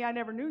 depart from me. I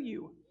never knew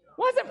you. It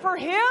wasn't for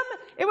Him.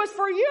 It was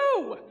for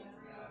you.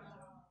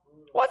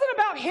 It wasn't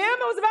about Him. It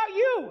was about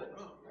you.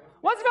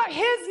 It wasn't about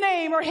His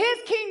name or His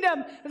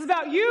kingdom. It was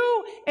about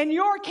you and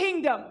your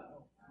kingdom.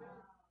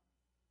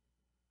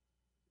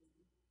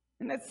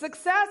 And that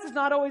success is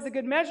not always a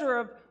good measure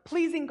of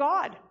pleasing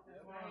God.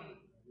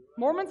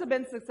 Mormons have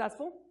been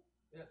successful.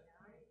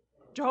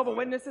 Jehovah's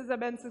Witnesses have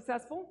been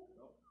successful.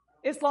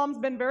 Islam's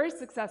been very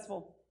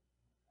successful.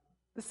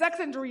 The sex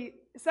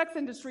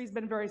industry has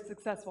been very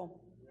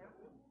successful.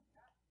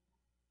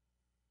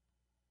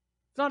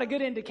 It's not a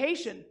good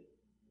indication.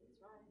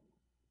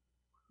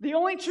 The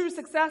only true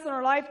success in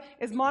our life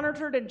is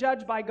monitored and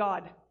judged by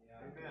God.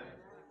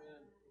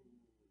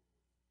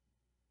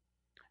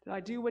 Did I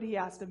do what He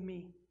asked of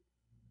me?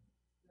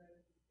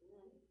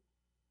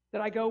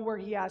 Did I go where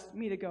He asked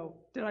me to go?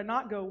 Did I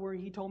not go where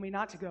He told me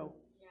not to go?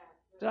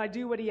 Did I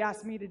do what He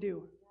asked me to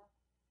do?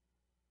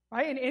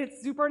 Right? And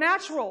it's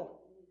supernatural.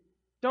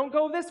 Don't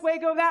go this way,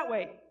 go that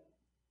way.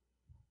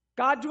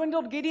 God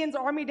dwindled Gideon's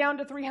army down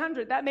to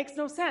 300. That makes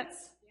no sense.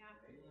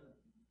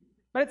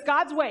 But it's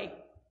God's way.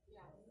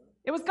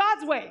 It was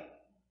God's way.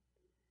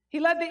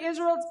 He led the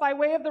Israelites by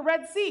way of the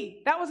Red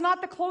Sea. That was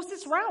not the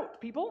closest route,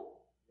 people.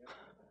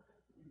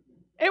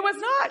 It was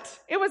not.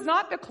 It was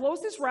not the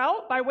closest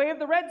route by way of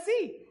the Red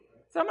Sea.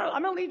 So I'm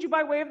going to lead you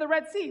by way of the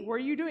Red Sea. What are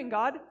you doing,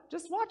 God?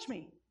 Just watch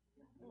me.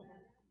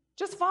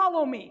 Just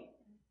follow me.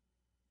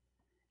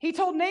 He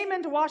told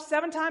Naaman to wash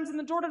 7 times in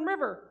the Jordan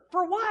River.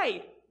 For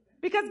why?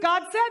 Because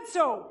God said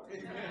so.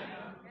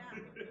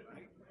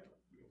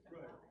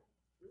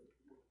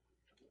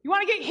 You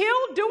want to get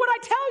healed? Do what I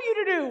tell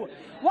you to do.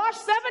 Wash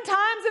 7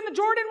 times in the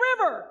Jordan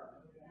River.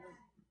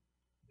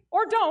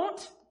 Or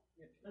don't.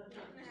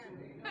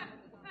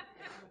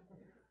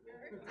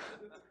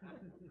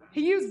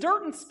 He used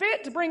dirt and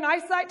spit to bring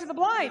eyesight to the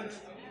blind.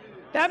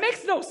 That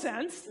makes no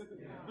sense.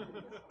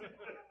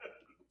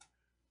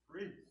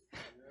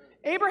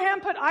 Abraham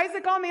put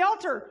Isaac on the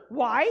altar.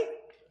 Why?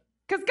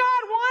 Because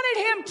God wanted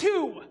him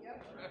to.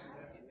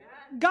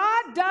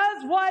 God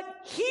does what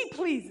He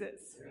pleases.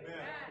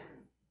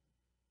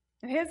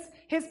 And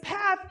his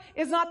path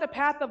is not the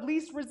path of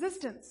least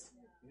resistance.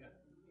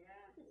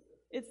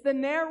 It's the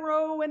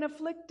narrow and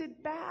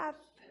afflicted path.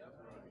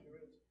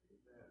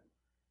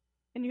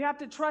 And you have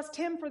to trust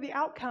Him for the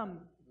outcome.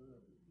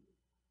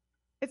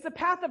 It's the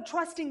path of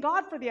trusting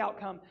God for the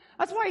outcome.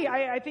 That's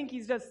why I think He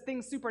does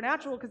things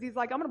supernatural, because He's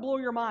like, I'm going to blow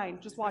your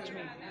mind. Just watch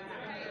me.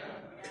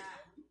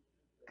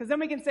 Because then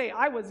we can say,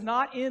 I was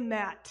not in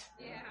that.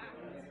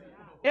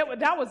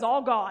 That was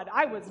all God.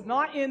 I was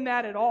not in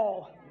that at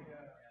all.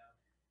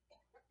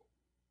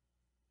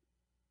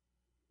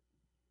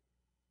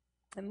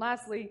 And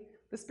lastly,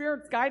 the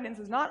Spirit's guidance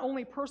is not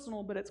only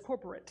personal, but it's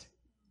corporate.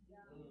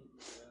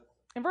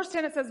 In verse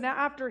 10, it says, now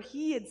after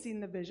he had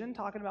seen the vision,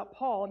 talking about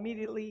Paul,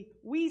 immediately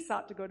we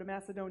sought to go to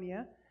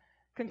Macedonia,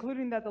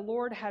 concluding that the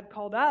Lord had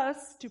called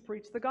us to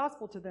preach the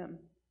gospel to them.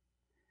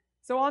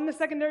 So on the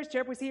secondary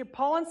strip, we see here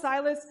Paul and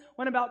Silas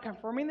went about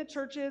confirming the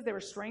churches. They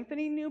were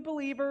strengthening new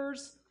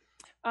believers.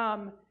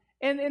 And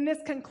this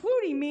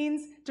concluding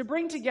means to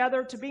bring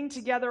together, to being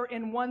together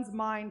in one's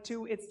mind.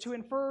 It's to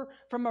infer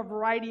from a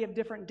variety of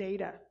different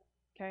data.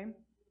 Okay?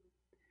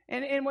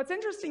 And what's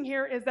interesting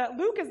here is that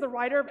Luke is the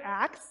writer of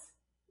Acts.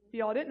 If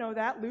y'all didn't know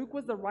that, Luke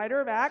was the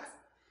writer of Acts.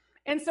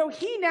 And so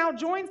he now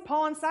joins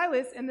Paul and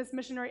Silas in this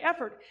missionary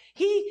effort.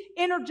 He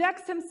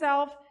interjects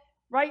himself,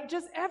 right,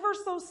 just ever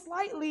so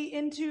slightly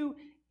into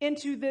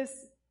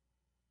this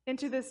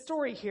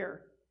story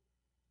here.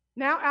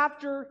 Now,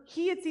 after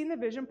he had seen the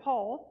vision,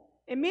 Paul,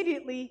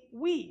 immediately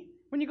we.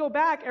 When you go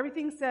back,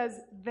 everything says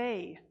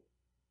they.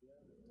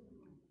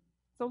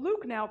 So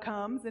Luke now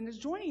comes and is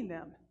joining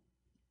them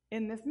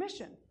in this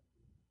mission.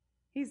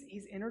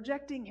 He's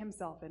interjecting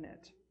himself in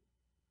it.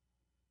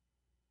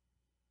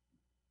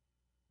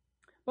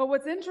 But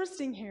what's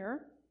interesting here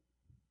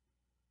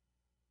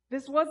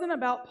This wasn't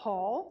about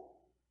Paul.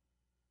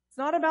 It's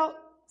not about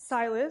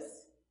Silas,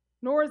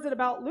 nor is it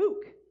about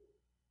Luke.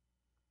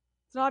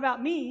 It's not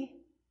about me.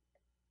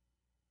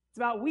 It's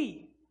about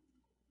we.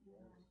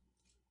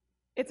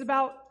 It's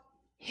about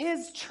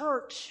his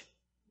church.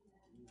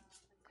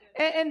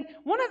 And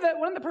one of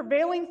the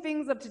prevailing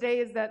things of today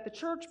is that the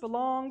church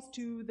belongs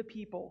to the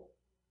people.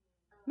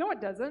 No, it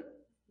doesn't.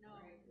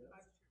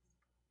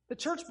 The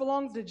church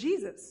belongs to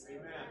Jesus.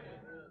 Amen.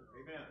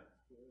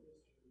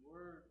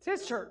 It's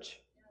his church.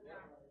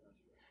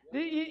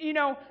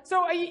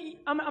 So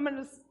I'm going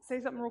to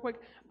say something real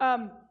quick. I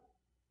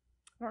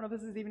don't know if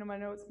this is even in my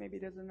notes. Maybe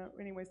it isn't.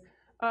 Anyways,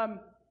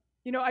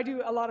 I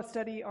do a lot of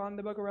study on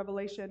the book of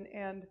Revelation,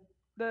 and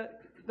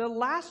the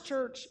last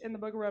church in the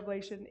book of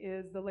Revelation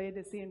is the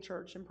Laodicean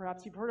church, and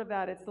perhaps you've heard of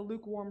that. It's the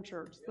lukewarm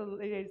church, the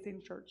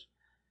Laodicean church.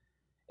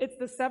 It's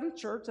the seventh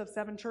church of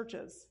seven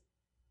churches.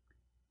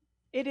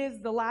 It is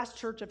the last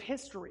church of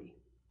history.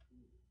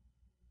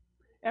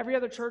 Every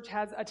other church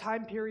has a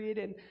time period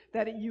and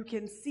that you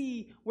can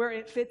see where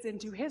it fits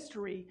into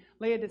history.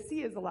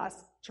 Laodicea is the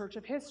last church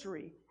of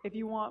history. If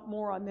you want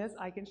more on this,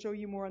 I can show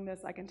you more on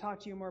this. I can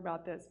talk to you more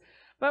about this.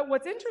 But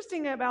what's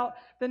interesting about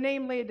the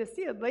name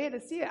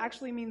Laodicea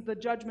actually means the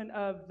judgment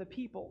of the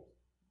people.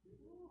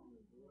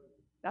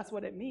 That's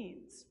what it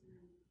means.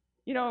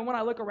 And when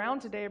I look around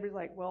today, everybody's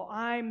like, well,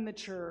 I'm the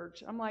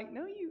church. I'm like,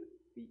 no,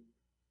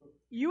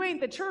 you ain't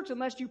the church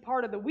unless you're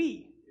part of the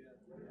we.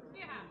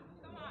 Yeah,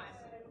 come on.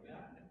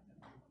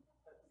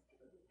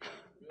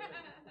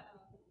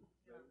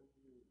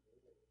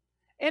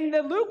 And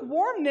the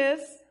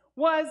lukewarmness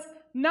was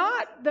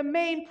not the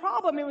main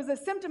problem. It was a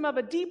symptom of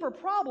a deeper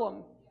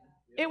problem.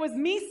 It was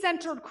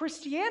me-centered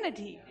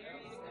Christianity.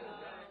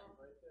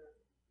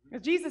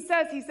 As Jesus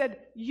says, he said,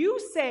 you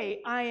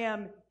say I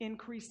am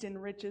increased in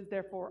riches,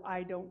 therefore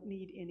I don't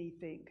need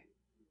anything.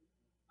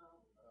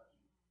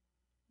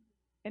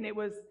 And it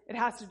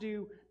has to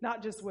do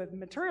not just with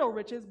material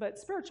riches, but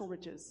spiritual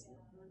riches.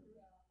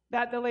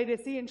 That the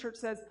Laodicean church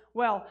says,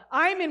 well,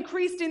 I'm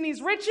increased in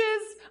these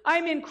riches.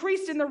 I'm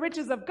increased in the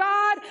riches of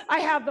God. I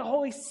have the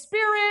Holy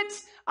Spirit.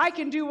 I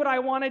can do what I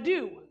want to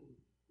do.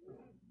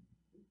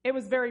 It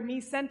was very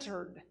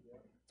me-centered.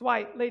 That's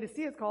why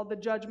Laodicea is called the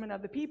judgment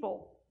of the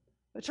people.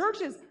 The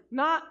church is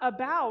not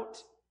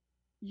about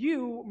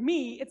you,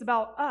 me. It's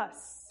about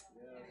us.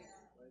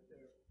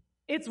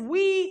 It's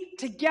we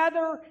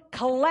together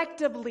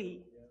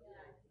collectively.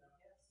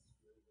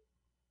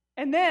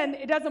 And then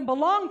it doesn't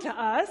belong to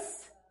us.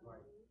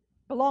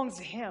 It belongs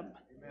to him.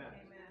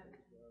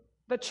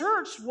 The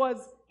church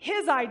was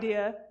his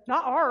idea,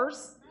 not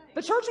ours.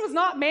 The church was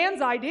not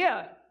man's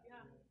idea.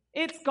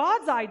 It's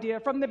God's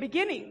idea from the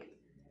beginning.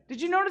 Did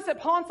you notice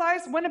that Paul and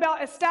Silas went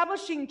about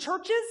establishing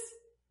churches?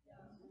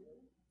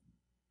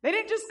 They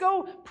didn't just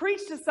go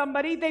preach to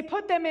somebody. They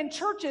put them in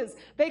churches.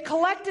 They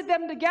collected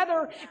them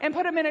together and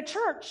put them in a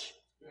church.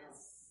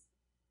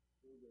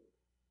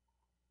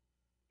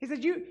 He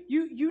said,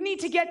 you need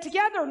to get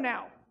together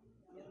now.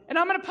 And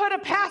I'm going to put a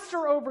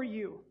pastor over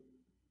you.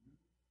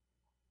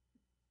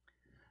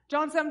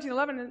 John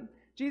 17:11,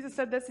 Jesus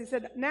said this. He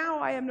said, now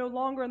I am no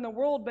longer in the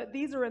world, but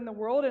these are in the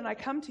world, and I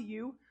come to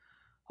you.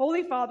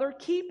 Holy Father,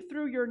 keep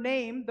through your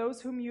name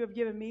those whom you have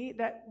given me,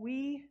 that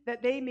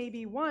they may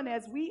be one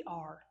as we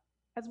are.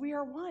 As we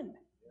are one.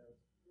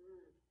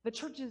 The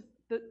church is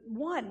the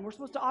one. We're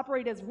supposed to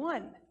operate as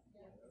one.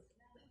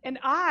 And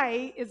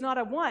I is not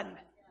a one.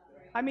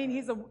 I mean,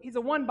 he's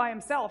a one by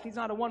himself. He's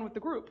not a one with the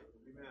group.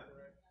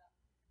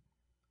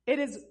 It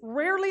is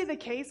rarely the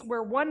case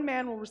where one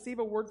man will receive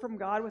a word from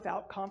God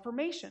without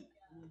confirmation.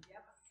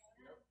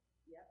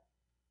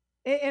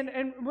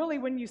 And really,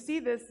 when you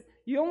see this,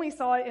 you only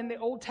saw it in the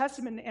Old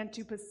Testament and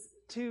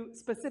to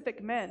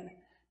specific men.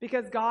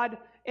 Because God,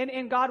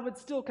 and God would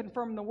still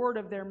confirm the word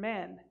of their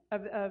men,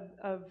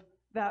 of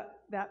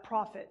that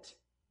prophet.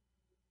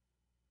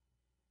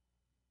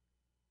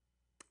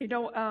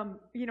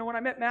 When I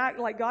met Matt,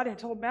 like God had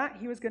told Matt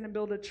he was going to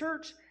build a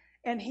church,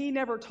 and he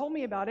never told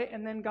me about it,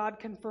 and then God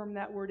confirmed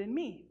that word in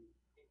me.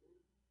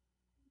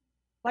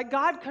 Like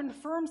God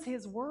confirms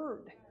his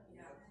word.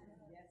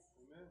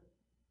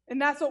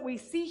 And that's what we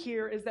see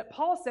here is that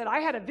Paul said, I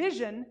had a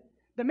vision,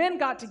 the men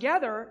got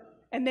together,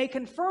 and they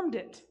confirmed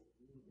it.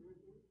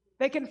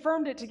 They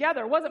confirmed it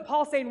together. It wasn't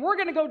Paul saying, we're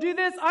going to go do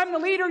this. I'm the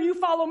leader. You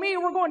follow me.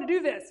 We're going to do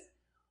this.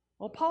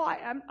 Well, Paul,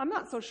 I'm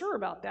not so sure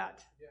about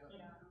that.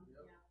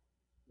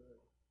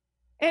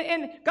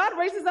 And God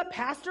raises up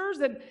pastors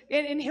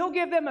and he'll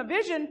give them a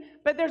vision,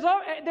 but there's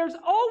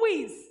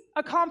always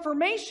a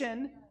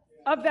confirmation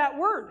of that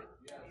word.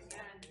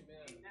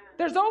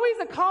 There's always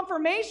a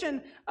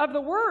confirmation of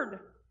the word.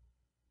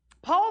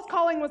 Paul's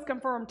calling was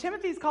confirmed.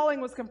 Timothy's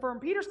calling was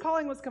confirmed. Peter's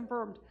calling was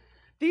confirmed.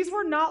 These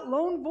were not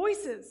lone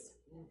voices.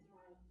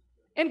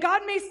 And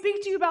God may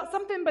speak to you about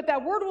something, but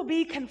that word will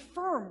be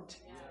confirmed.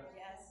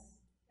 Yes.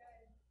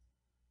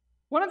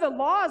 One of the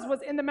laws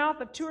was in the mouth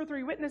of 2 or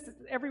 3 witnesses,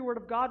 every word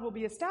of God will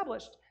be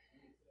established.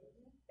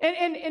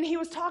 And he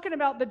was talking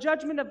about the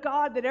judgment of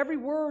God, that every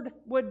word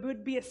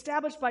would be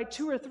established by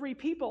 2 or 3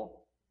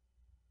 people.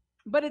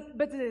 but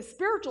it's a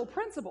spiritual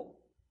principle,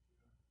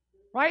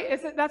 right?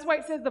 That's why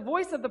it says the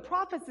voice of the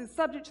prophets is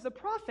subject to the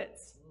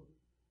prophets.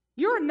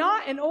 You're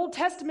not an Old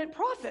Testament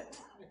prophet.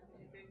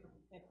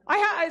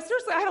 I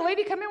seriously, I had a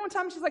lady come in one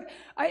time. She's like,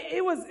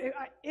 it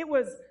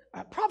was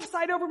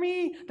prophesied over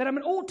me that I'm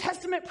an Old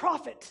Testament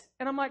prophet.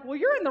 And I'm like, well,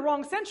 you're in the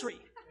wrong century.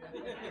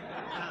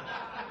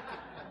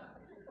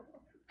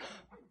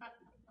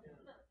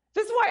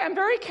 This is why I'm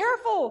very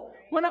careful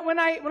when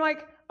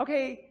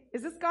okay,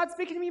 is this God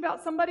speaking to me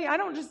about somebody? I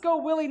don't just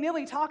go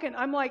willy-nilly talking.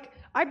 I'm like,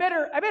 I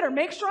better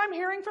make sure I'm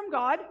hearing from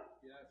God.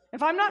 Yes.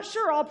 If I'm not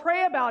sure, I'll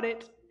pray about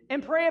it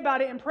and pray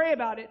about it and pray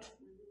about it.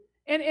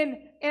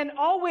 And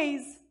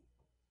always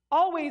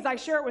I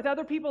share it with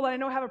other people that I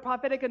know have a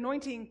prophetic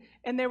anointing,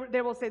 and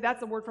they will say,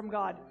 that's a word from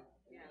God.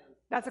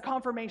 That's a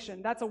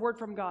confirmation. That's a word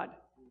from God.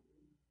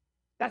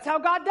 That's how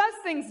God does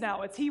things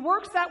now. He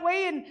works that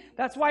way, and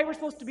that's why we're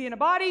supposed to be in a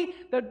body.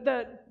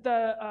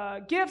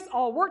 The gifts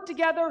all work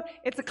together.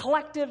 It's a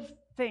collective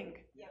thing.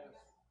 Yes.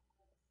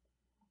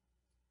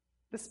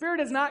 The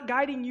Spirit is not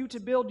guiding you to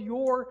build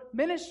your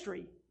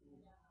ministry.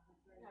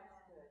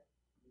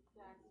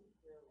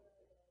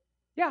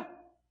 Yeah,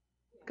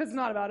 because it's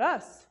not about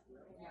us.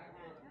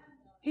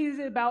 He's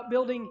about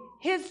building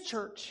His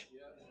church.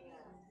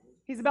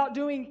 He's about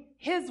doing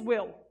His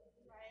will.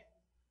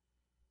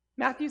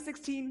 Matthew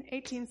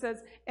 16:18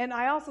 says, and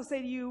I also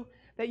say to you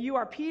that you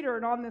are Peter,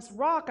 and on this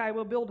rock I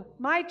will build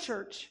my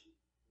church,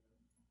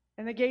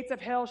 and the gates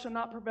of hell shall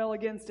not prevail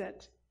against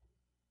it.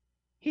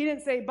 He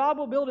didn't say Bob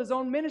will build his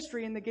own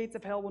ministry and the gates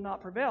of hell will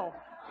not prevail.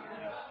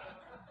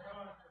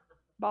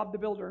 Bob the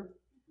Builder.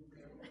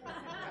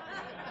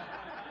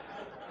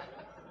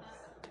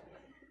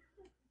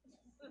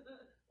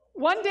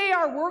 One day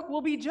our work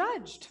will be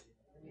judged.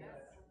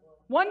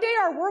 One day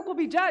our work will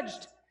be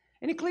judged.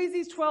 In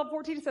Ecclesiastes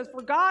 12:14 it says,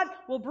 for God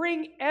will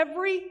bring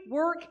every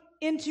work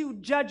into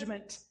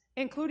judgment,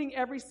 including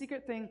every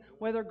secret thing,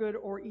 whether good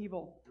or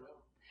evil.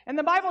 And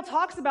the Bible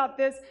talks about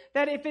this,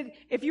 that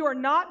if you are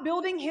not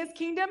building His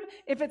kingdom,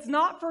 if it's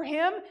not for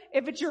Him,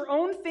 if it's your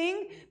own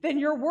thing, then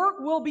your work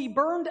will be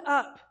burned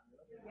up.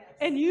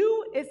 And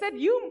it said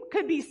you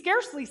could be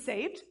scarcely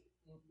saved,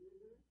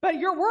 but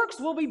your works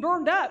will be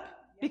burned up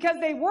because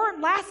they weren't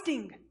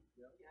lasting.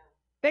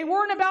 They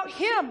weren't about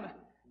Him.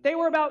 They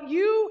were about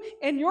you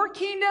and your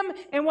kingdom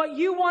and what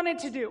you wanted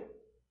to do.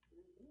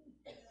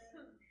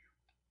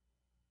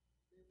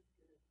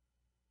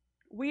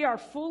 We are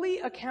fully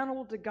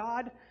accountable to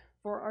God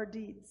for our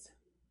deeds.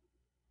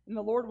 And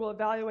the Lord will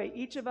evaluate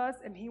each of us,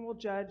 and He will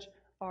judge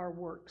our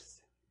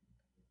works.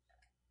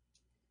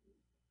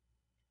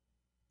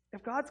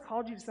 If God's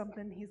called you to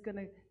something,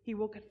 He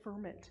will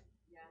confirm it.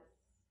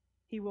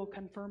 He will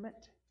confirm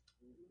it.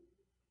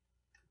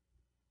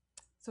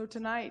 So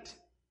tonight,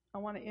 I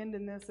want to end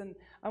in this, and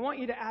I want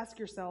you to ask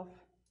yourself,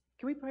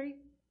 can we play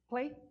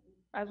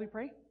as we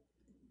pray?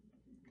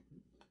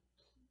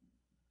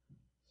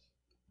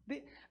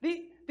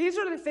 These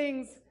are the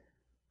things,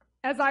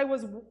 as I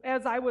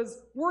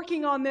was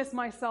working on this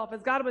myself,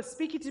 as God was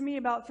speaking to me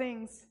about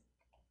things,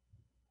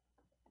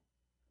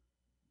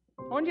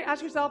 I want you to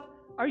ask yourself,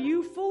 are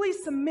you fully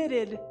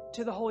submitted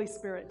to the Holy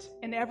Spirit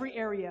in every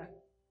area?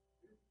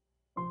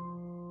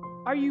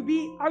 Are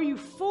you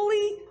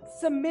fully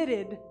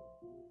submitted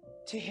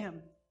to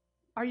Him?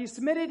 Are you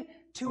submitted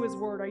to His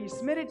word? Are you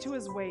submitted to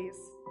His ways?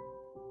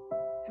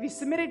 Have you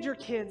submitted your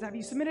kids? Have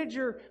you submitted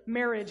your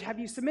marriage? Have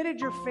you submitted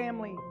your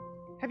family?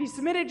 Have you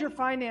submitted your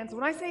finance?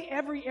 When I say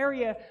every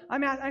area,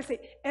 I say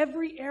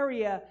every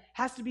area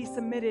has to be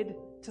submitted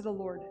to the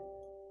Lord.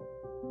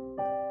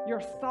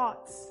 Your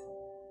thoughts.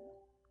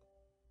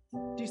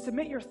 Do you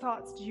submit your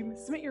thoughts? Do you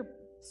submit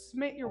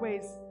your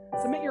ways?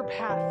 Submit your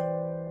path?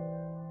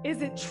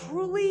 Is it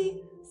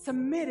truly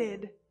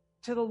submitted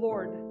to the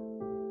Lord?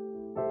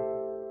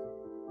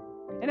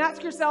 And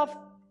ask yourself,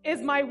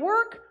 is my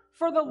work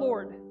for the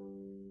Lord?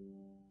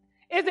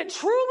 Is it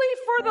truly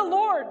for the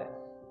Lord?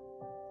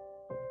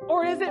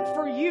 Or is it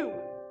for you?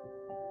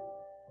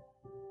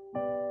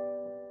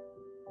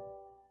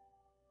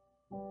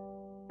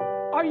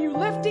 Are you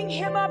lifting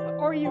Him up,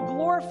 or are you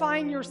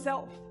glorifying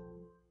yourself?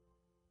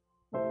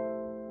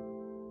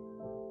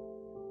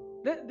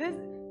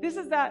 This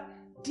is that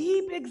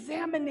deep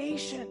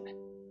examination. It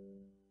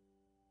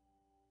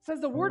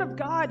says the Word of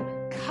God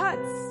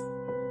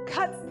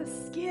cuts the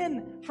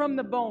skin from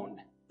the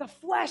bone, the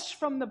flesh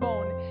from the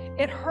bone.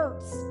 It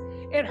hurts.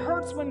 It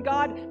hurts when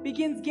God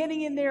begins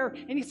getting in there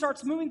and He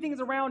starts moving things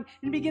around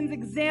and begins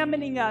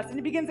examining us and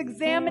He begins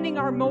examining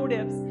our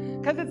motives.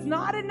 Because it's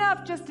not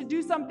enough just to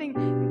do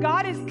something.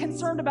 God is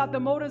concerned about the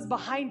motives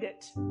behind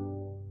it.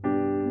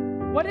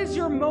 What is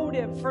your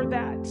motive for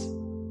that?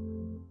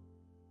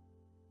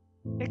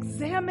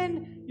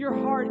 Examine your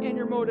heart and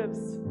your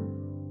motives.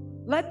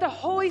 Let the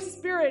Holy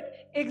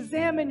Spirit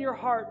examine your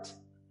heart.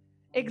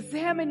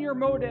 Examine your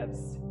motives.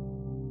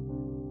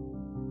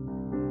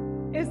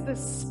 Is the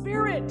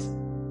Spirit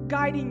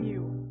guiding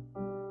you?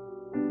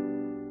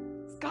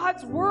 Is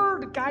God's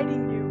Word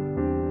guiding you?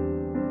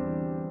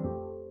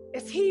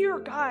 Is He your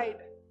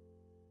guide?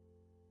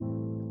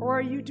 Or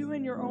are you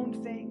doing your own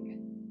thing?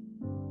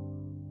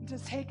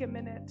 Just take a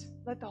minute.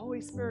 Let the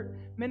Holy Spirit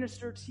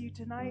minister to you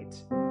tonight.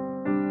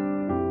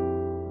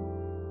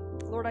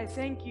 Lord, I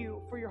thank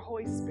you for your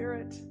Holy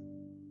Spirit.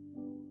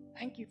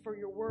 Thank you for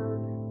your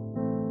word.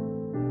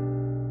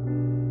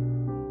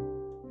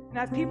 And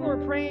as people are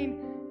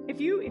praying,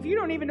 if you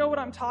don't even know what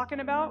I'm talking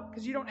about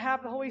because you don't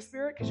have the Holy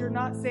Spirit, because you're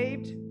not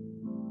saved,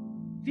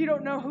 if you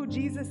don't know who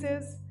Jesus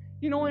is,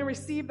 you can only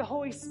receive the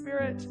Holy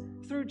Spirit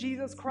through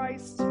Jesus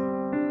Christ.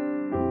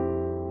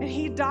 And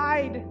he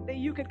died that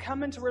you could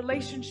come into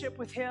relationship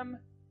with him.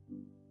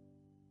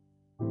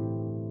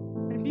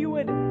 And if you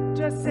would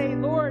just say,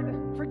 Lord,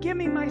 forgive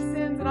me my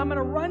sins, and I'm going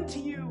to run to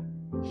you,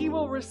 he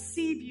will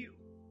receive you.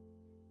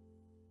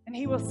 And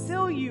he will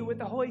seal you with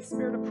the Holy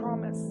Spirit of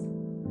promise.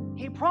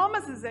 He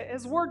promises it.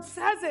 His word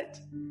says it.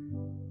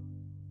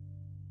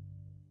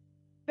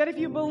 That if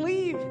you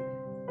believe,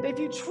 that if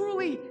you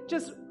truly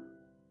just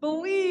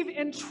believe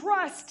and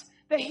trust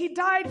that he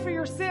died for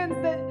your sins,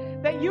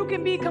 that you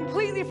can be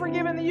completely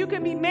forgiven, that you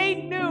can be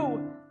made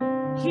new,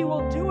 he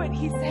will do it.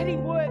 He said he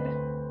would.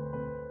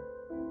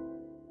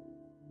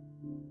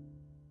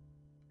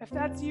 If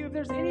that's you, if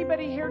there's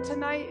anybody here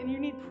tonight and you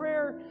need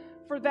prayer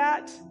for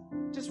that,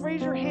 just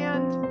raise your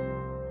hand.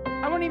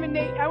 I won't even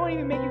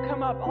make you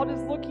come up. I'll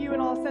just look you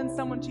and I'll send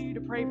someone to you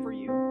to pray for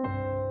you.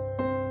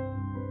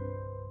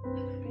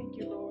 Thank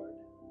you, Lord.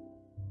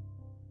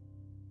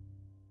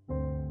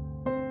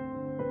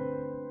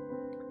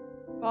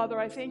 Father,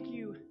 I thank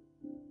you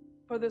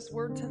for this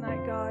word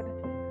tonight, God.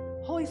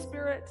 Holy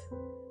Spirit,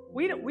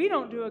 we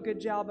don't do a good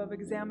job of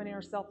examining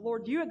ourselves.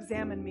 Lord, you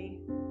examine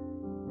me.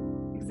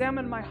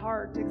 Examine my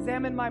heart.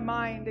 Examine my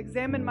mind.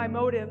 Examine my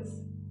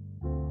motives.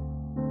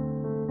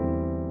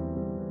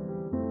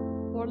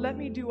 Lord, let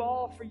me do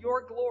all for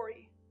your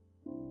glory.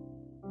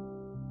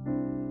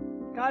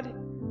 God,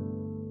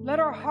 let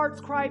our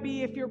heart's cry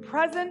be, if you're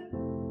present,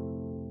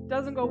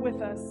 doesn't go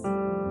with us,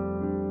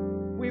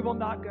 we will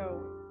not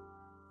go.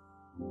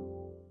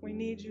 We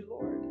need you,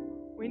 Lord.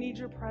 We need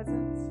your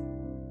presence.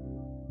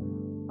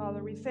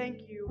 Father, we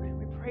thank you.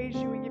 We praise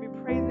you. We give you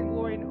praise and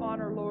glory and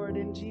honor, Lord,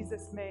 in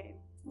Jesus' name.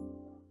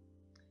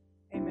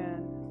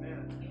 Amen.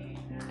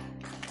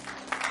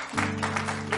 Amen.